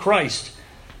unseen Christ.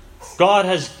 God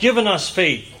has given us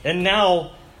faith, and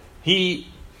now he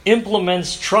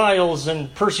implements trials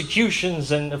and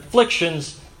persecutions and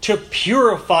afflictions to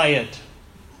purify it.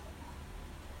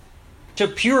 To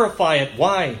purify it.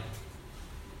 Why?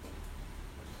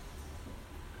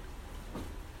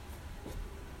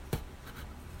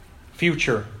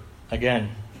 Future.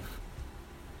 Again.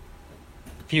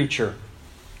 Future.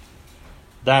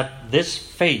 That this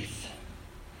faith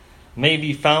may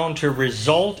be found to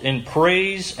result in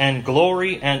praise and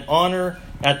glory and honor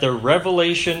at the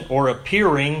revelation or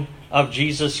appearing of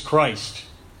Jesus Christ.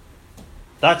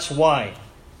 That's why.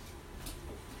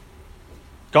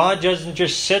 God doesn't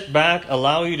just sit back,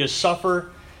 allow you to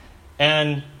suffer,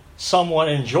 and somewhat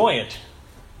enjoy it.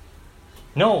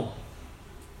 No.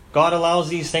 God allows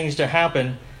these things to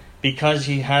happen because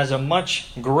he has a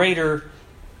much greater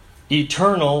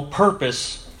eternal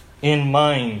purpose in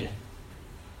mind.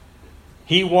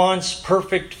 He wants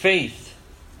perfect faith.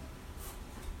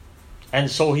 And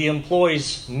so he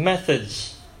employs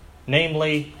methods,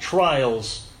 namely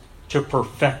trials, to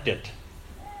perfect it.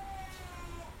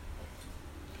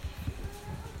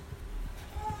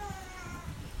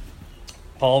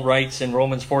 Paul writes in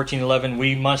Romans 14:11,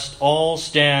 we must all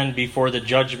stand before the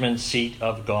judgment seat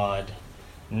of God,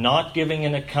 not giving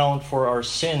an account for our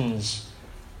sins,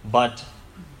 but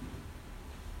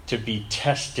to be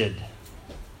tested.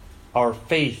 Our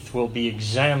faith will be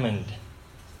examined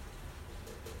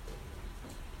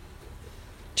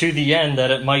to the end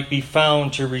that it might be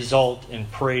found to result in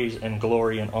praise and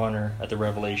glory and honor at the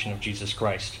revelation of Jesus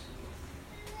Christ.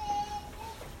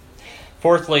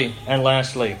 Fourthly and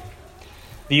lastly,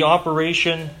 the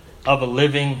operation of a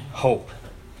living hope.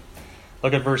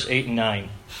 Look at verse 8 and 9.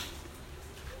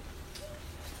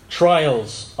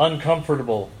 Trials,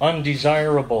 uncomfortable,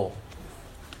 undesirable,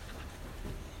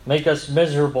 make us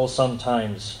miserable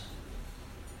sometimes.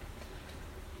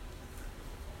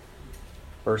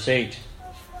 Verse 8.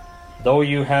 Though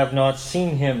you have not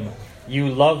seen him, you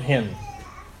love him.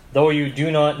 Though you do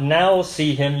not now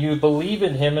see him, you believe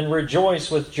in him and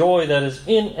rejoice with joy that is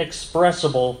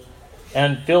inexpressible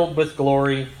and filled with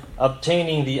glory,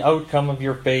 obtaining the outcome of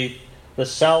your faith, the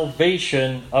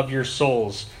salvation of your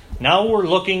souls. Now we're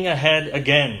looking ahead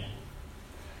again.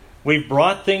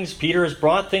 Peter has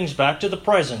brought things back to the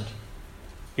present.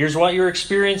 Here's what you're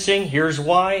experiencing. Here's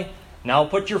why. Now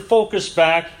put your focus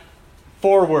back,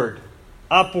 forward,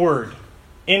 upward,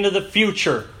 into the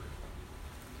future.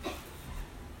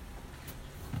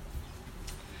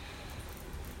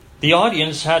 The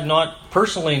audience had not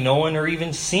personally known or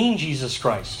even seen Jesus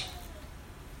Christ.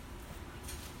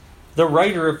 The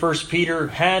writer of 1 Peter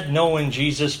had known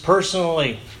Jesus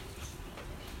personally,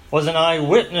 was an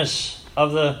eyewitness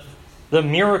of the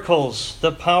miracles,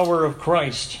 the power of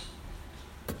Christ,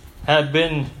 had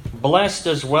been blessed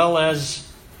as well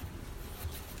as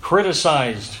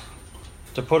criticized,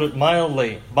 to put it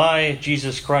mildly, by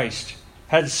Jesus Christ,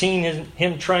 had seen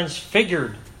him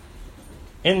transfigured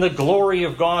in the glory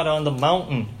of God on the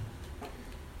mountain.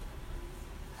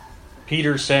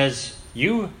 Peter says,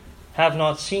 you have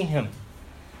not seen him,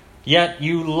 yet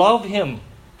you love him.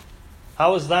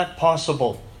 How is that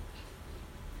possible?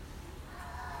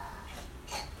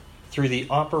 Through the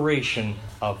operation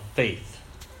of faith.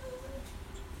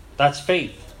 That's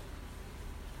faith.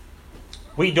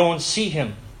 We don't see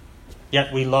him,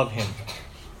 yet we love him.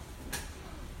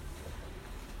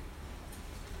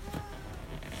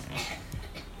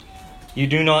 You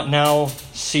do not now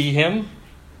see him,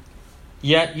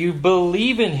 yet you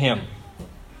believe in him.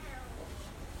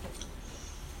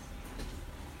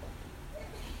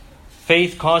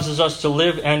 faith causes us to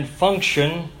live and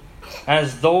function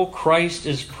as though Christ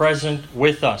is present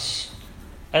with us.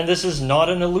 And this is not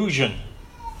an illusion,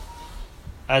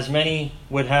 as many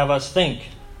would have us think.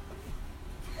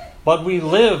 But we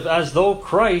live as though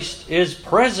Christ is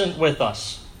present with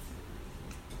us.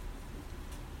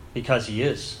 Because He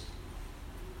is.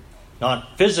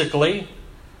 Not physically,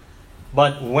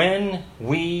 but when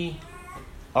we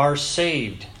are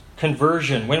saved,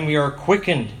 conversion, when we are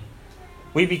quickened,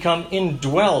 we become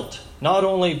indwelt not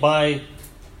only by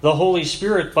the Holy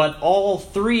Spirit, but all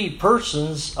three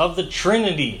persons of the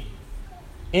Trinity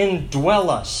indwell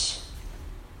us.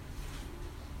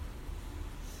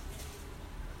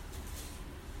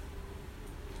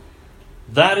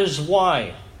 That is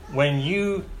why when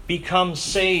you become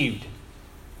saved,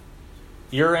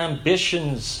 your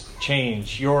ambitions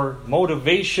change, your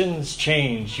motivations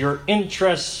change, your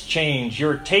interests change,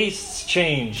 your tastes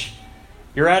change,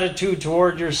 your attitude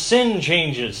toward your sin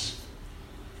changes.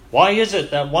 Why is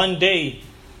it that one day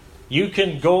you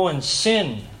can go and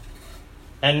sin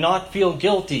and not feel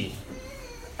guilty,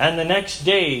 and the next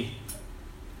day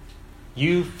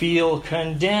you feel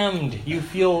condemned, you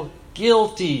feel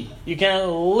guilty, you can't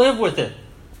live with it,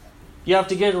 you have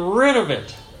to get rid of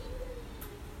it?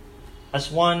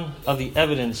 That's one of the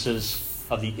evidences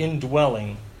of the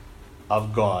indwelling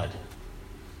of God.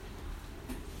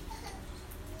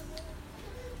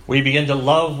 We begin to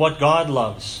love what God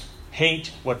loves,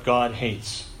 hate what God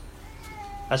hates.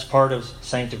 That's part of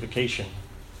sanctification.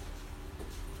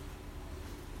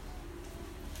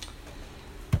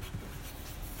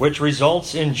 Which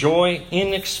results in joy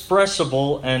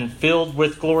inexpressible and filled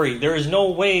with glory. There is no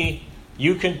way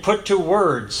you can put to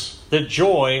words the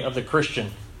joy of the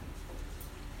Christian.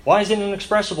 Why is it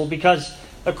inexpressible? Because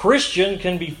a Christian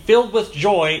can be filled with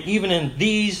joy even in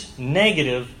these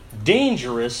negative,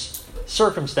 dangerous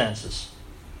circumstances.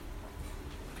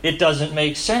 It doesn't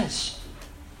make sense.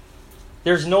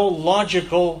 There's no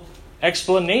logical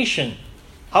explanation.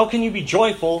 How can you be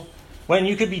joyful when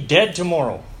you could be dead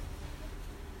tomorrow?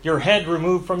 Your head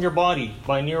removed from your body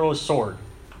by Nero's sword.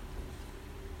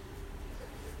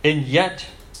 And yet,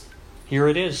 here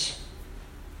it is.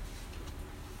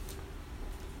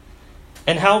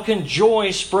 And how can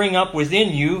joy spring up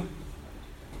within you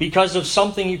because of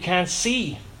something you can't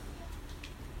see?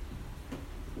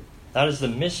 That is the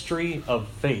mystery of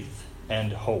faith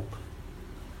and hope.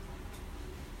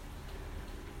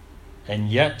 And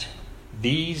yet,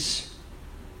 these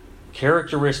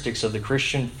characteristics of the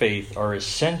Christian faith are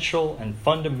essential and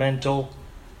fundamental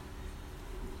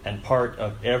and part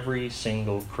of every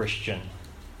single Christian.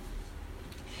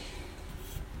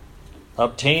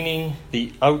 Obtaining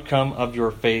the outcome of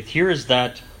your faith. Here is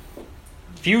that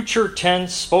future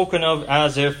tense spoken of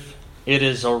as if it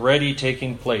is already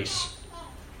taking place.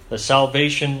 The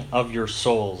salvation of your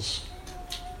souls.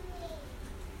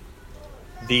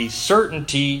 The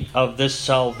certainty of this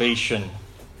salvation.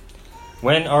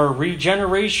 When our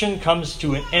regeneration comes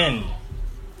to an end,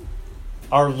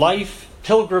 our life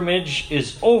pilgrimage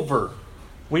is over.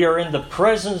 We are in the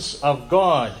presence of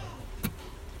God.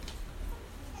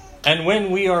 And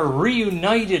when we are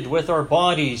reunited with our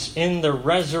bodies in the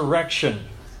resurrection,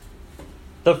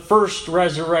 the first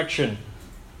resurrection,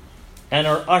 and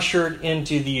are ushered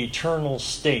into the eternal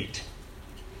state,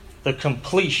 the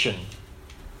completion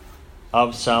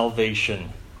of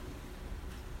salvation.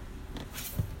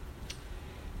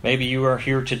 Maybe you are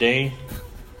here today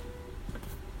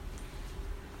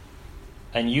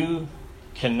and you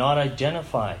cannot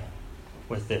identify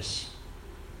with this,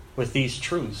 with these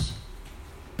truths.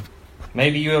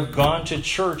 Maybe you have gone to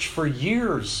church for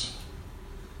years,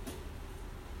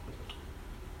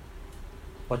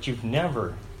 but you've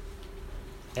never,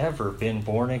 ever been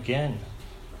born again.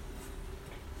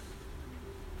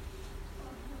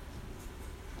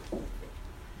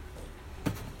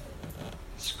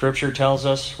 Scripture tells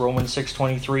us, Romans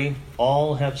 6:23,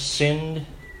 all have sinned.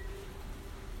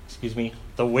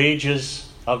 The wages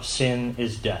of sin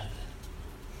is death.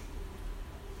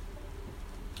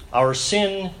 Our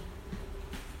sin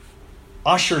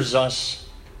ushers us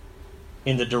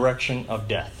in the direction of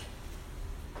death.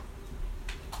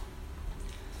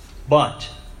 But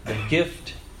the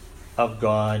gift of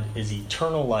God is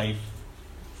eternal life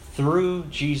through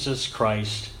Jesus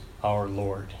Christ our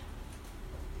Lord.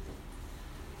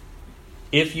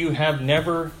 If you have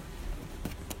never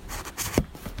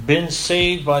been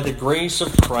saved by the grace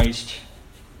of Christ,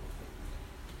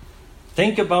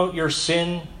 think about your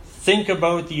sin, think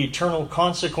about the eternal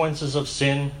consequences of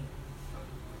sin,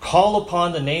 call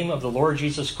upon the name of the Lord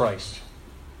Jesus Christ.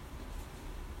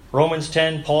 Romans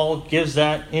 10, Paul gives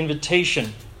that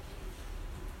invitation.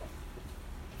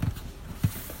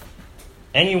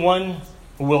 Anyone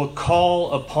who will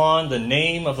call upon the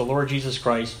name of the Lord Jesus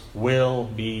Christ will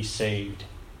be saved.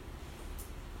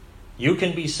 You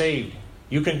can be saved.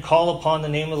 You can call upon the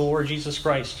name of the Lord Jesus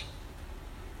Christ.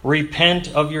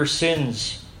 Repent of your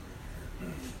sins.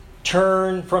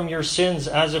 Turn from your sins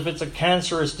as if it's a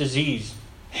cancerous disease.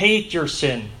 Hate your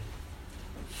sin.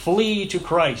 Flee to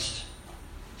Christ.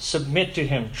 Submit to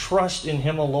Him. Trust in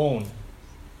Him alone.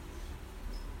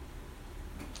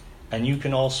 And you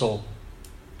can also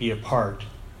be a part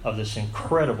of this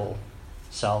incredible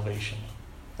salvation.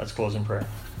 Let's close in prayer.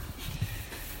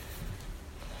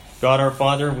 God our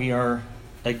Father, we are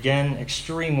again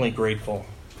extremely grateful.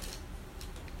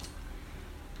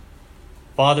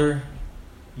 Father,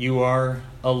 you are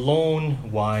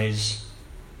alone wise,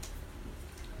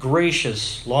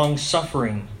 gracious,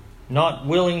 long-suffering, not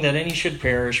willing that any should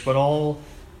perish, but all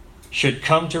should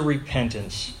come to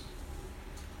repentance.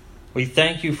 We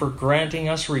thank you for granting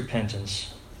us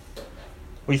repentance.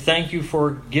 We thank you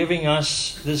for giving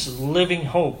us this living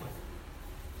hope.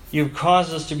 You've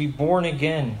caused us to be born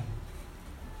again.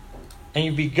 And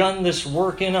you've begun this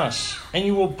work in us. And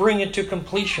you will bring it to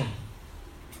completion.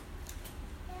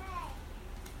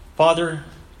 Father,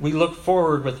 we look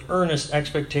forward with earnest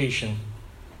expectation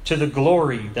to the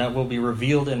glory that will be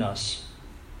revealed in us.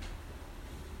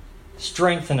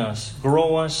 Strengthen us,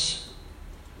 grow us,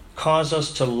 cause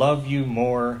us to love you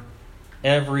more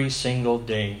every single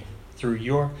day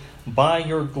by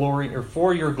your glory, or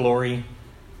for your glory,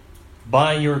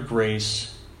 by your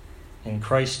grace. In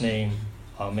Christ's name,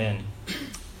 amen.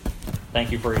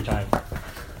 Thank you for your time.